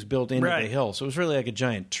 everything's built into Right. the hill. So it was really like a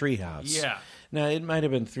giant tree house. Yeah. Now, it might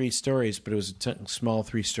have been 3 stories, but it was a small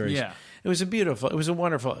 3 stories. Yeah. It was a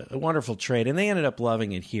wonderful trade. And they ended up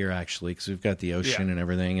loving it here, actually, because we've got the ocean Yeah. and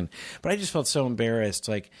everything. But I just felt so embarrassed.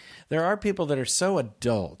 There are people that are so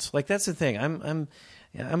adult. That's the thing. I'm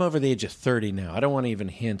over the age of 30 now. I don't want to even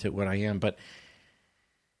hint at what I am, but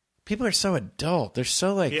people are so adult. They're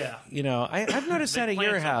so I've noticed that at plan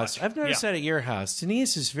your so house. much. I've noticed that at your house.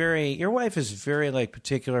 Denise is your wife is very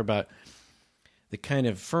particular about the kind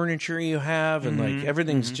of furniture you have and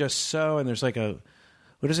everything's just so, and there's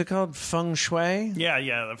what is it called? Feng shui?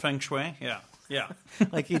 Yeah, the feng shui. Yeah.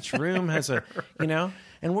 Each room has a,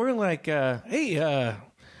 and we're hey,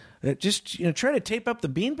 just try to tape up the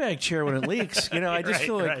beanbag chair when it leaks. I just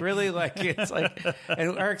feel really it's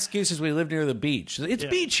and our excuse is we live near the beach. It's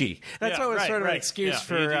beachy. That's always sort of an excuse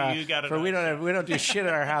for You got it for we don't do shit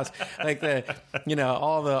in our house.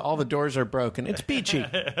 All the doors are broken. It's beachy.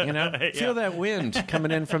 Feel that wind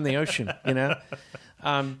coming in from the ocean.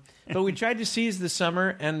 But we tried to seize the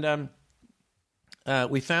summer, and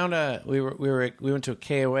we found we went to a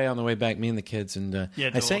KOA on the way back, me and the kids, and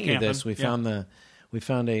I sent you this. We found a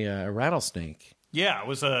rattlesnake. Yeah, it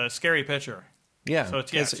was a scary picture. Yeah, So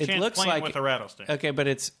it looks playing with a rattlesnake. Okay, but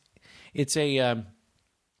it's the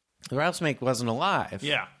rattlesnake wasn't alive.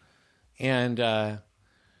 Yeah. And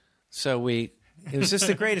so it was just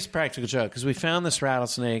the greatest practical joke because we found this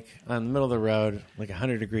rattlesnake on the middle of the road,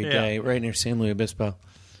 100-degree day, right near San Luis Obispo.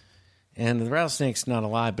 And the rattlesnake's not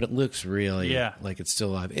alive, but it looks really like it's still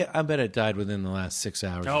alive. I bet it died within the last 6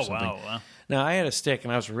 hours or something. Wow. Now, I had a stick,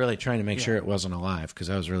 and I was really trying to make sure it wasn't alive because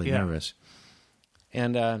I was really nervous.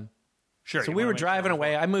 And Sure. so we were driving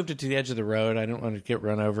away. I moved it to the edge of the road. I didn't want to get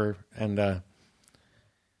run over. And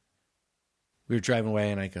we were driving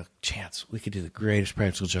away, and I go, Chance, we could do the greatest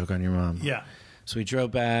practical joke on your mom. Yeah. So we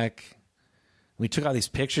drove back. We took all these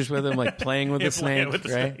pictures with him, playing with the snake, with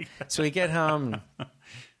the right? snake. So we get home.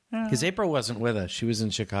 Because April wasn't with us. She was in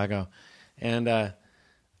Chicago. And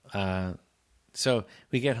so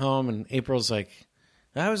we get home, and April's like,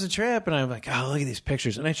 "That was a trip." And I'm like, "Oh, look at these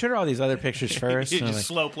pictures." And I showed her all these other pictures first. You and I'm just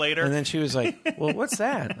like, slope later. And then she was like, "Well, what's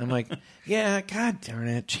that?" I'm like, "Yeah, God darn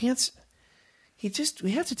it. Chance,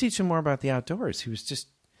 we have to teach him more about the outdoors. He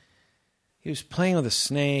was playing with a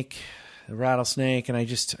snake, a rattlesnake, and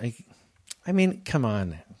I mean, come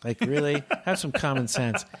on. Really? Have some common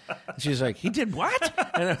sense." And she's like, "He did what?"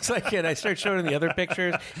 And I was like, and I start showing her the other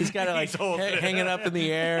pictures. He's got it hanging up in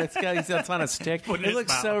the air. It's on a stick. It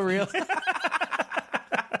looks so real.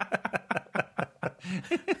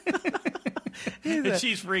 And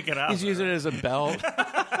she's freaking out. He's using it as a belt.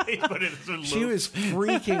 He put it as a She loop. was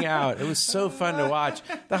freaking out. It was so fun to watch.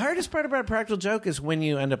 The hardest part about a practical joke is when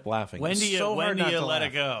you end up laughing. When It's do you, so when hard do not you to let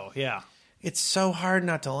laugh. it go? Yeah. It's so hard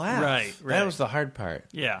not to laugh. Right. That was the hard part.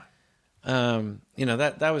 Yeah.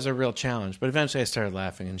 That was a real challenge. But eventually I started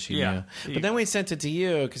laughing, and she knew. But then we sent it to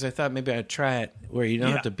you because I thought maybe I'd try it where you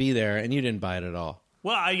don't have to be there, and you didn't buy it at all.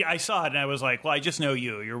 Well, I saw it and I was like, well, I just know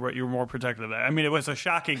you. You're more protective of that. I mean, it was a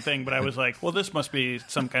shocking thing, but I was like, well, this must be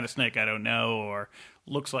some kind of snake I don't know, or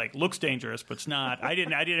looks dangerous, but it's not. I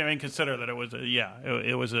didn't even consider that it was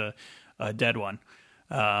it was a dead one.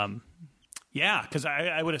 Because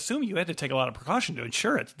I would assume you had to take a lot of precaution to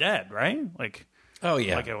ensure it's dead, right? Oh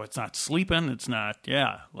yeah, it's not sleeping. It's not.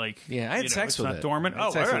 I had sex with it. It's not dormant. I had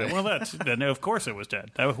Oh, sex all with right. it. Well, then of course it was dead.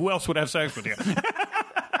 Who else would have sex with you?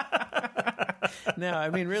 No, I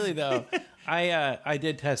mean, really though, I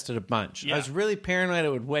did test it a bunch. Yeah. I was really paranoid it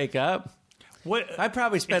would wake up. What? I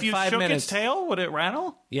probably spent if you 5 shook minutes. its tail, would it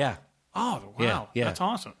rattle? Yeah. Oh, wow. Yeah. That's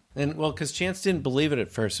awesome. And because Chance didn't believe it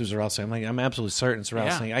at first, it was a rattlesnake. I'm absolutely certain it's a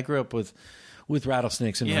rattlesnake. I grew up with with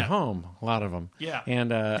rattlesnakes in my Yeah. home, a lot of them. Yeah.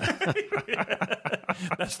 And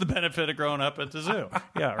That's the benefit of growing up at the zoo.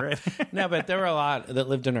 Yeah, right. no, but there were a lot that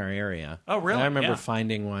lived in our area. Oh, really? And I remember Yeah.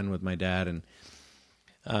 finding one with my dad,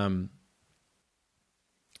 and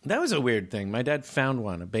that was a weird thing. My dad found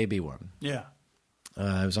one, a baby one. Yeah.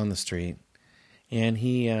 It was on the street, and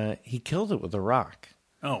he killed it with a rock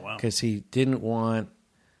Oh, wow. because he didn't want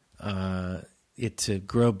it to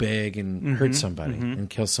grow big and hurt somebody and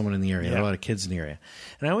kill someone in the area. There were a lot of kids in the area,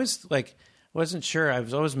 and I always wasn't sure. I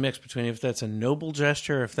was always mixed between if that's a noble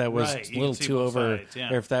gesture, or if that was Right, a you little can see too both over, sides,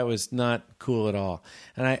 yeah. or if that was not cool at all.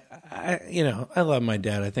 And I love my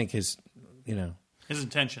dad. I think his His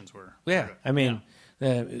intentions were. yeah. good. I mean,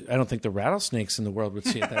 I don't think the rattlesnakes in the world would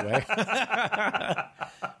see it that way.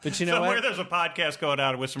 But you know Somewhere what? there's a podcast going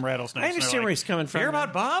out with some rattlesnakes. I and they're understand like, where he's coming from. Hear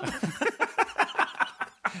about Bob?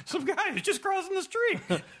 Some guy who's just crossing the street.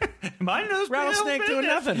 Mine knows Rattlesnake doing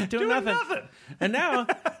nothing, doing nothing. And now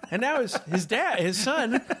his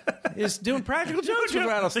son, is doing practical jokes with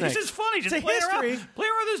rattlesnakes. This is funny. Just It's a play around history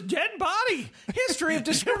this dead body. history of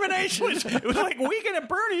discrimination. It was like Weekend at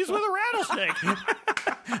Bernie's with a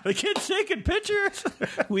rattlesnake. The kid's taking pictures.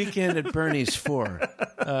 Weekend at Bernie's 4.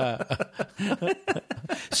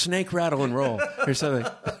 Snake rattle and roll or something,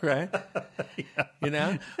 right? Yeah. You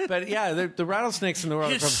know? But yeah, the rattlesnakes in the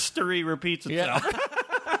world. History repeats itself.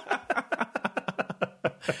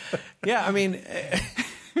 Yeah, I mean,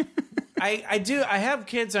 I have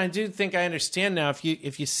kids, and I do think I understand now.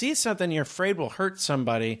 If you see something you're afraid will hurt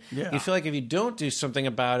somebody, Yeah. you feel like if you don't do something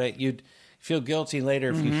about it, you'd feel guilty later.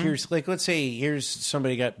 If you hear, like, let's say here's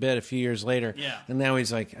somebody got bit a few years later, Yeah. and now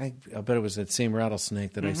he's like, I bet it was that same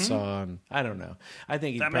rattlesnake that I saw, and I don't know. I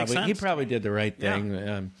think That makes he sense. probably did the right Yeah.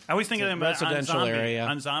 thing. I always think of them residential area.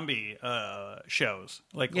 on zombie shows,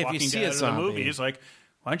 like Yeah, if you Walking see Dead a or the zombie. movies. Like,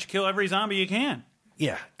 why don't you kill every zombie you can?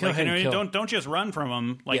 Yeah, go Like, ahead and kill. don't just run from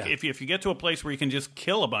them. Like, Yeah. if you get to a place where you can just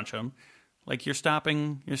kill a bunch of them, like you're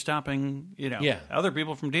stopping, Yeah. other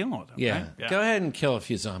people from dealing with them. Yeah. right? Go ahead and kill a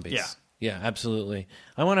few zombies. Yeah. Absolutely.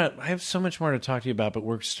 I have so much more to talk to you about, but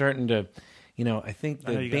we're starting to, I think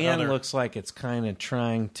I know the you got band other- looks like it's kind of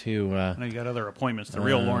trying to, I know you got other appointments. The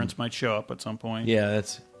real Lawrence might show up at some point. yeah,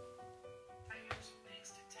 that's, I have some things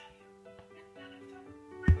to tell you, and none of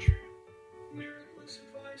them are true. Miraculous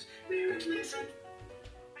advice, miraculous advice.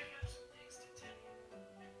 I have some things to tell you,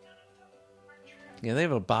 and none of them are true. yeah, they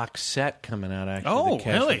have a box set coming out, actually. Oh, the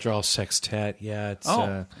Cash really? Withdrawal Sextet. Yeah, it's,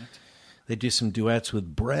 Oh. they do some duets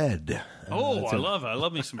with bread. Oh, I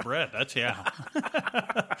love me some bread. That's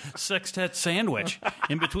sextet sandwich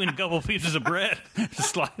in between a couple pieces of bread.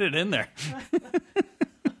 Slide it in there.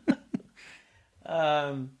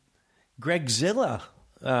 Greg Zilla,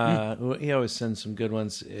 he always sends some good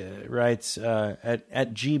ones. Writes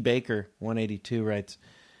at G Baker 182 writes,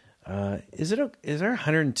 is there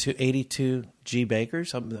 182 G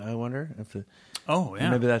Bakers? I wonder if Oh, yeah.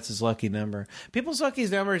 maybe that's his lucky number. People's lucky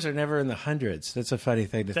numbers are never in the hundreds. That's a funny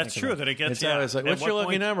thing to That's think true, about. that it gets, It's yeah. always like, At what's your what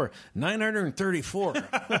lucky point- number? 934.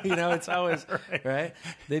 It's always right.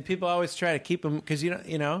 People always try to keep them because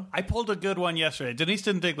you know. I pulled a good one yesterday. Denise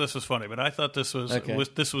didn't think this was funny, but I thought this was Okay.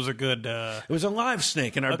 this was a good. It was a live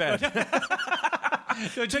snake in our bed.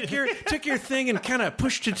 took your thing and kind of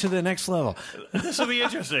pushed it to the next level. This will be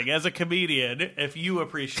interesting as a comedian if you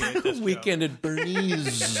appreciate this. Weekend at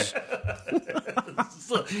Bernie's.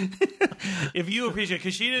 If you appreciate,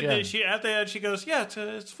 because she did, Yeah. she at the end she goes, yeah,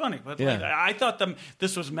 it's funny, but Yeah. like, I thought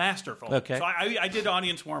this was masterful. Okay. So I did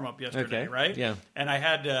audience warm up yesterday, Okay. right? Yeah. And I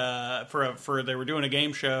had they were doing a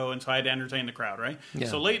game show, and so I had to entertain the crowd, right? Yeah.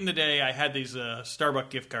 So late in the day, I had these Starbucks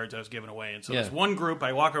gift cards I was giving away, and so Yeah. this one group,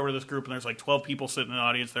 I walk over to this group, and there's like 12 people sitting in the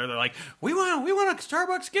audience there. They're like, we want a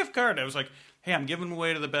Starbucks gift card. I was like, hey, I'm giving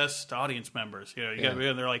away to the best audience members. You Yeah.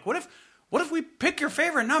 and they're like, what if we pick your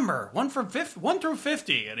favorite number, 1 through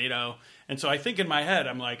 50, and so I think in my head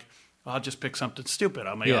I'm like, I'll just pick something stupid.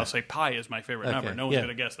 I'll say pi is my favorite Okay. number. No one's Yeah.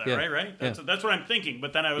 going to guess that, Yeah. right? Yeah. That's what I'm thinking.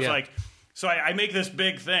 But then I was Yeah. like, so I make this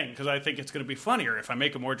big thing because I think it's going to be funnier if I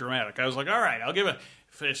make it more dramatic. I was like, all right, I'll give it.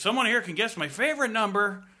 If someone here can guess my favorite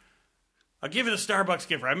number, I'll give you the Starbucks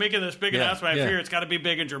gift. I'm making this big Yeah, announcement. I yeah. figure it's got to be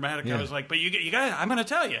big and dramatic. Yeah. I was like, but you guys, I'm going to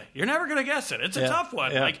tell you, you're never going to guess it. It's a Yeah, tough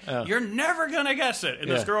one. yeah, Like, yeah. you're never going to guess it. And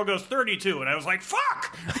this Yeah. girl goes 32, and I was like,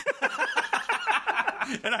 fuck!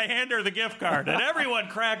 And I hand her the gift card, and everyone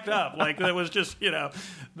cracked up. Like, it was just,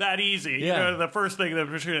 that easy. Yeah. The first thing that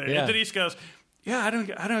Yeah. and Denise goes, yeah, I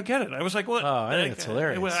don't get it. I was like, what? Oh, I think it's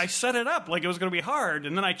hilarious. I set it up like it was going to be hard,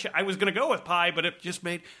 and then I was going to go with pie, but it just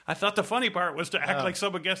made. I thought the funny part was to act like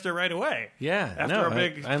someone guessed it right away. Yeah, after a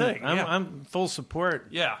big thing. I'm full support.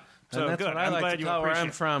 Yeah, so And that's good. what I I'm like glad to you call where I'm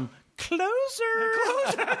appreciate. from. Closer.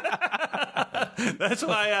 That's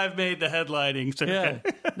why I've made the headlining circuit.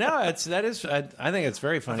 Yeah. No, I think it's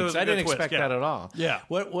very funny It was because a I didn't good expect twist, yeah. that at all. Yeah.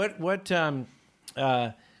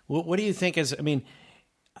 What do you think is? I mean,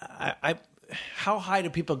 how high do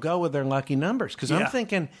people go with their lucky numbers? Because I'm Yeah.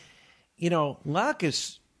 thinking, luck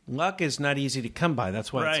is not easy to come by.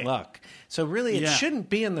 That's why Right. it's luck. So really, it Yeah. shouldn't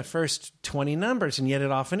be in the first 20 numbers, and yet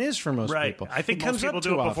it often is for most Right. people. I think it most comes people up do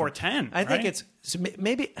too it often. before 10, I think right? it's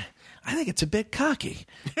maybe. I think it's a bit cocky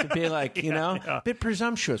to be like, Yeah. a bit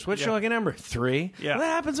presumptuous. What's your Yeah. lucky number? 3. Yeah. Well, that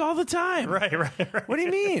happens all the time. Right. What do you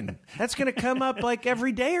mean? That's going to come up like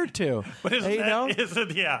every day or two. But is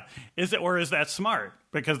that smart?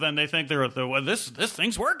 Because then they think this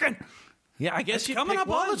thing's working. Yeah, I guess It's you coming pick up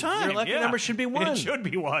all one. the time. Your lucky Yeah. number should be 1. It should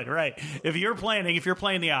be 1, right? If you're playing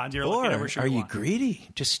the odds, your lucky Or number should are be you 1. greedy?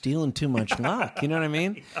 Just stealing too much luck. You know what I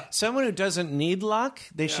mean? Someone who doesn't need luck,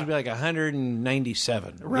 they should be like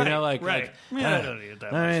 197. Right, Like, right. Yeah, I don't need it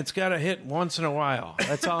that much. It's got to hit once in a while.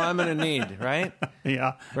 That's all I'm going to need, right?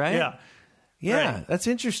 Yeah. Right? Yeah. Yeah, Right. that's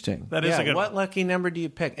interesting. That is a good What one. lucky number do you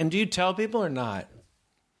pick? And do you tell people or not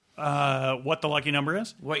What the lucky number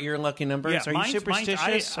is? what your lucky number is? Are you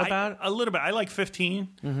superstitious about it? A little bit. I like 15.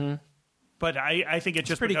 Mm-hmm. But I think it's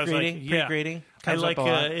just pretty because greedy, like, pretty greedy. I Comes up like a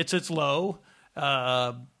lot. it's low.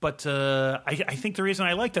 But I think the reason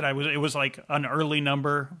I liked it, it was like an early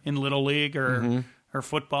number in Little League or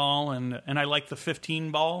football, and I like the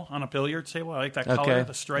 15 ball on a billiard table. I like that color, Okay.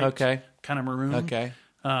 the stripes, Okay. kind of maroon. Okay.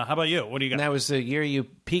 How about you? What do you got? And that was the year you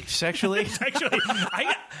peaked sexually? Actually,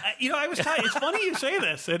 I was. It's funny you say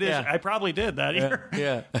this. It is. Yeah. I probably did that year.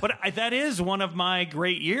 yeah. But that is one of my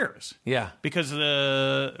great years. Yeah. Because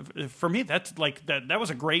for me, that's like that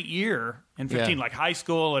was a great year in 15. Yeah. Like high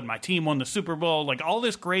school, and my team won the Super Bowl. Like all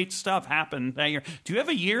this great stuff happened that year. Do you have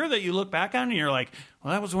a year that you look back on and you're like,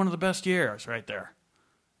 well, that was one of the best years right there?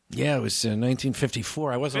 Yeah, it was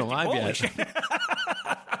 1954. I wasn't alive Holy yet. shit.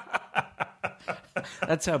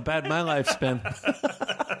 That's how bad my life's been.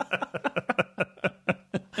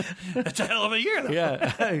 That's a hell of a year, though.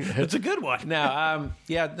 Yeah. It's a good one. Now,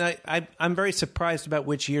 I'm very surprised about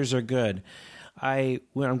which years are good.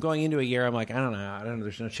 When I'm going into a year, I'm like, I don't know.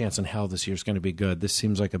 There's no chance in hell this year's going to be good. This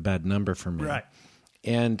seems like a bad number for me. Right.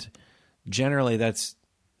 And generally, that's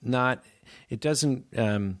not. It doesn't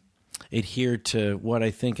adhere to what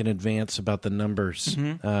I think in advance about the numbers.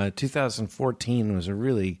 2014 was a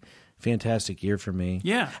really fantastic year for me.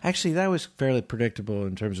 Yeah. Actually, that was fairly predictable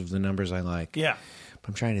in terms of the numbers I like. Yeah. But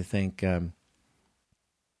I'm trying to think.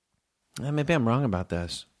 Maybe I'm wrong about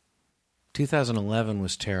this. 2011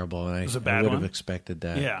 was terrible, and was a I bad would have one? expected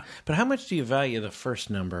that. Yeah. But how much do you value the first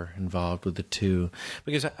number involved with the 2?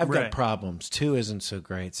 Because I've got Right. problems. 2 isn't so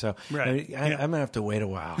great. So Right. I'm going to have to wait a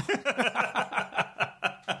while.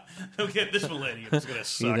 Okay, this millennium's going to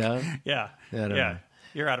suck. know? Yeah. I don't know.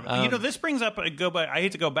 You're out of it. This brings up I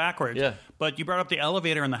hate to go backwards. Yeah. But you brought up the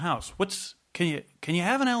elevator in the house. Can you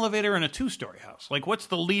have an elevator in a 2-story house? Like, what's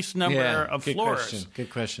the least number of good floors? Question. Good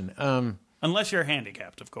question. Unless you're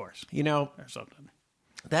handicapped, of course, or something.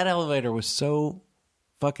 That elevator was so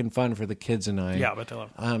fucking fun for the kids and I. Yeah, but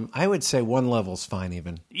I would say 1 level's fine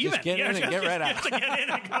even. even Just get in and get right out. Just to get in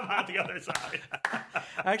and come out the other side.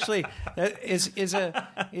 Actually, is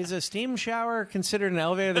a steam shower considered an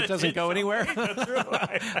elevator that doesn't go anywhere?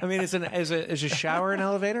 I mean, is a shower an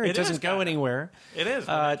elevator? It doesn't go anywhere. It is.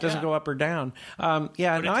 It doesn't go up or down. I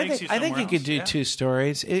takes you think you somewhere could do else, 2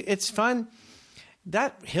 stories. It's fun.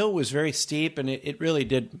 That hill was very steep, and it really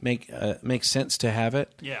did make sense to have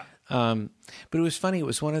it. Yeah. But it was funny. It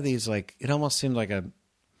was one of these, like, it almost seemed like I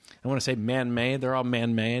want to say man-made. They're all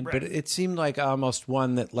man-made, Right. but it seemed like almost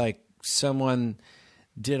one that like someone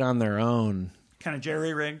did on thetheir own. Kind of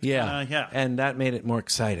jerry-rigged. Yeah. Yeah. And that made it more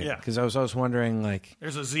exciting. Yeah. Because I was always wondering, like,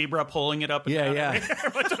 There's a zebra pulling it up and down. yeah.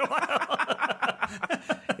 Every once in a while.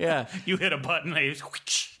 Yeah. You hit a button, they just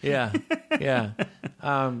whoosh. Yeah. Yeah.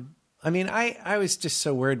 I mean, I was just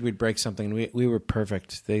so worried we'd break something. We were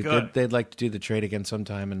perfect. Good. They'd like to do the trade again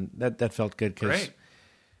sometime, and that felt good because Great.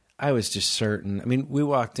 I was just certain. I mean, we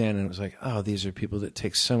walked in and it was like, oh, these are people that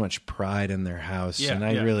take so much pride in their house, Yeah, and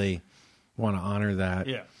I yeah. really want to honor that.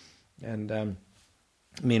 Yeah. And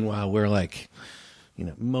meanwhile, we're like,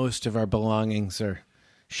 most of our belongings are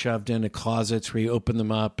shoved into closets where you open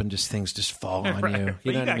them up and just things just fall on Right. you. But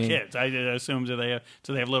You know you what I got mean? kids. I assume do they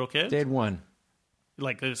have little kids? They had one.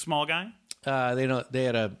 Like the small guy? They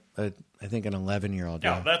had I think an 11-year-old.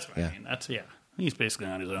 Yeah, Yeah, that's what yeah. I mean. He's basically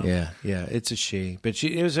on his own. Yeah, it's a she, but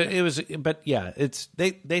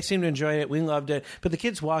they seemed to enjoy it. We loved it, but the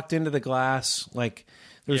kids walked into the glass like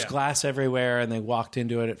there was Yeah. glass everywhere, and they walked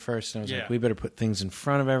into it at first, and I was Yeah. like, we better put things in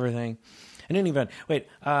front of everything. In any event, wait.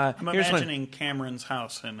 I'm here's imagining Cameron's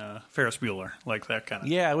house in Ferris Bueller, like that kind of.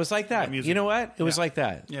 Yeah, it was like that. music. You know what? It was like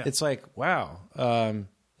that. Yeah. It's like, wow.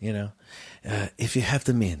 If you have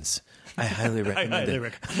the means, I highly recommend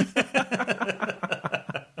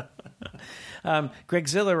it. Greg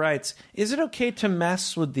Zilla writes, is it okay to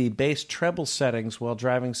mess with the bass treble settings while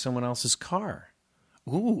driving someone else's car?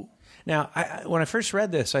 Ooh. Now, when I first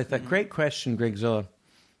read this, I thought, great question, Greg Zilla.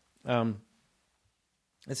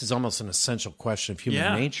 This is almost an essential question of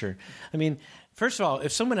human nature. I mean, first of all,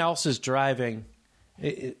 if someone else is driving,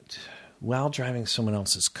 while driving someone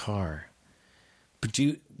else's car, but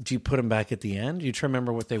do you put them back at the end? Do you try to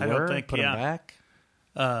remember what they were? Put them back?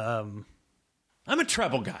 I'm a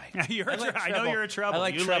treble guy. I know you're a treble. I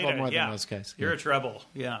like you treble later. more than most guys. You're a treble.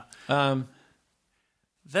 Yeah.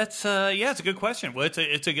 That's it's a good question. Well,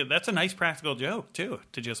 that's a nice practical joke too,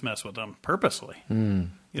 to just mess with them purposely.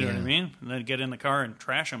 You know what I mean? And then get in the car and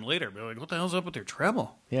trash them later. Be like, what the hell's up with your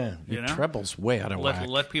treble? Yeah, your treble's way out of whack.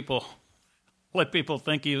 Let people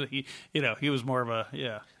think he was more of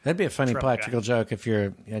a That'd be a funny treble practical guy. joke if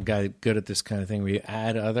you're a guy good at this kind of thing, where you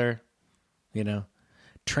add other,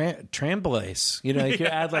 tremblaze. If you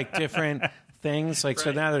add like different things, like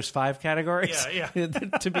so now there's 5 categories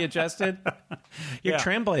to be adjusted. Your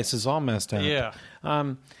tremblaze is all messed up.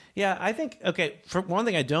 I think, for one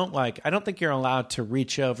thing I don't think you're allowed to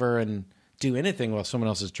reach over and do anything while someone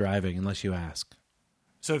else is driving unless you ask.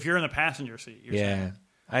 So if you're in the passenger seat, you're saying.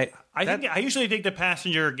 I usually think the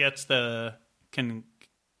passenger gets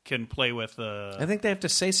can play with I think they have to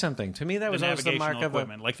say something. To me, that was always the mark of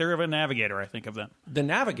equipment. Like they're of a navigator, I think of them. The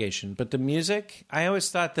navigation, but the music, I always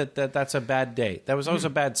thought that's a bad date. That was always a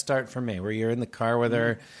bad start for me, where you're in the car with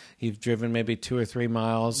her, you've driven maybe 2 or 3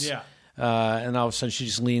 miles. Yeah. And all of a sudden she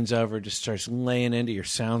just leans over, just starts laying into your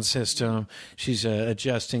sound system. She's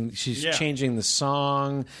adjusting, she's changing the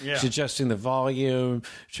song, she's adjusting the volume,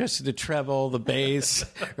 adjusting the treble, the bass,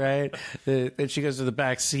 right? Then she goes to the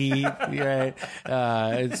back seat, right?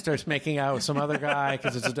 And starts making out with some other guy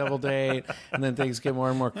because it's a double date, and then things get more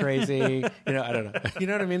and more crazy. I don't know. You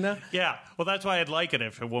know what I mean, though? Yeah. Well, that's why I'd like it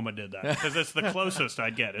if a woman did that, because it's the closest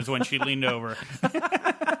I'd get is when she leaned over.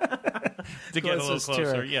 To get a little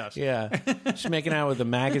closer, yes. Yeah. She's making out with the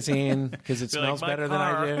magazine because it smells better than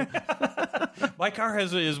I do. My car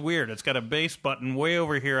is weird. It's got a bass button way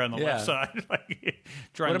over here on the left side.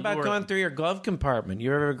 What about going through your glove compartment?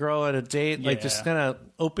 You ever have a girl at a date, just kind of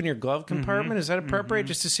open your glove compartment? Is that appropriate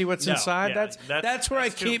just to see what's inside? That's where I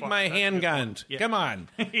keep my handgun. Come on.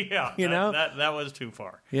 That was too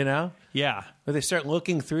far. Yeah. Where they start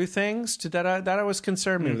looking through things? That always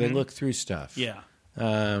concerned me. Where they look through stuff. Yeah.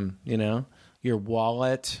 Your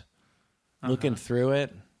wallet, looking through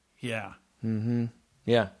it. Yeah. Mm-hmm.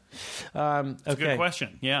 Yeah. It's a good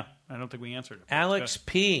question. Yeah. I don't think we answered it. Alex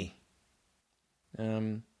P.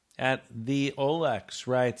 At the Olex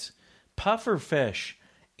writes, pufferfish,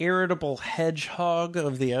 irritable hedgehog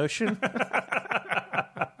of the ocean.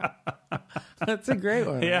 That's a great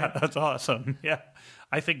one. Yeah, right? That's awesome. Yeah.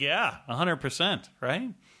 I think, 100%,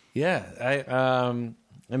 right? Yeah.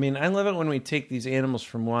 I mean, I love it when we take these animals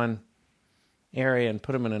from one area and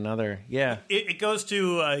put them in another. Yeah. It goes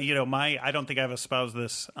to, I don't think I've espoused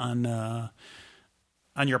this on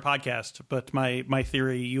your podcast, but my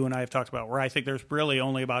theory you and I have talked about, where I think there's really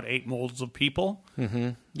only about 8 molds of people.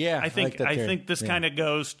 Mm-hmm. Yeah. I think this kind of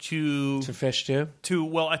goes to fish too?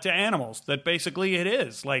 To animals, that basically it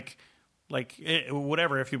is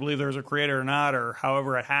whatever, if you believe there's a creator or not, or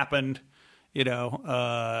however it happened, it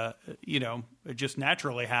just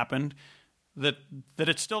naturally happened, that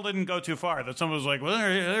it still didn't go too far. That someone was like, well,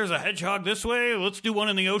 there's a hedgehog this way, let's do one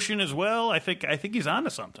in the ocean as well. I think he's onto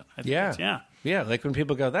something. Yeah, like when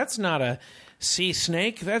people go, that's not a sea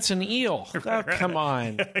snake, that's an eel. Oh, come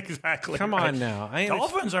on. Exactly. Come on now.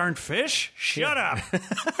 Dolphins aren't fish. Shut up.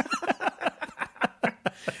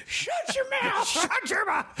 Shut your mouth. Shut your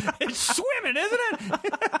mouth. It's swimming, isn't it?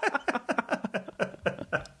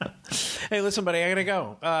 Hey, listen, buddy, I gotta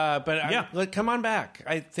go. But come on back.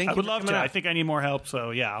 I would love to. I think I need more help.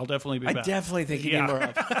 So I'll definitely be back. I definitely think you need more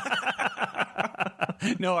help.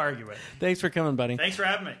 No argument. Thanks for coming, buddy. Thanks for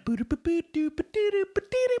having me.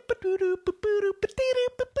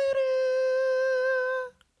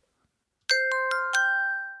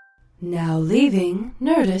 Now leaving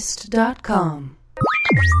Nerdist.com.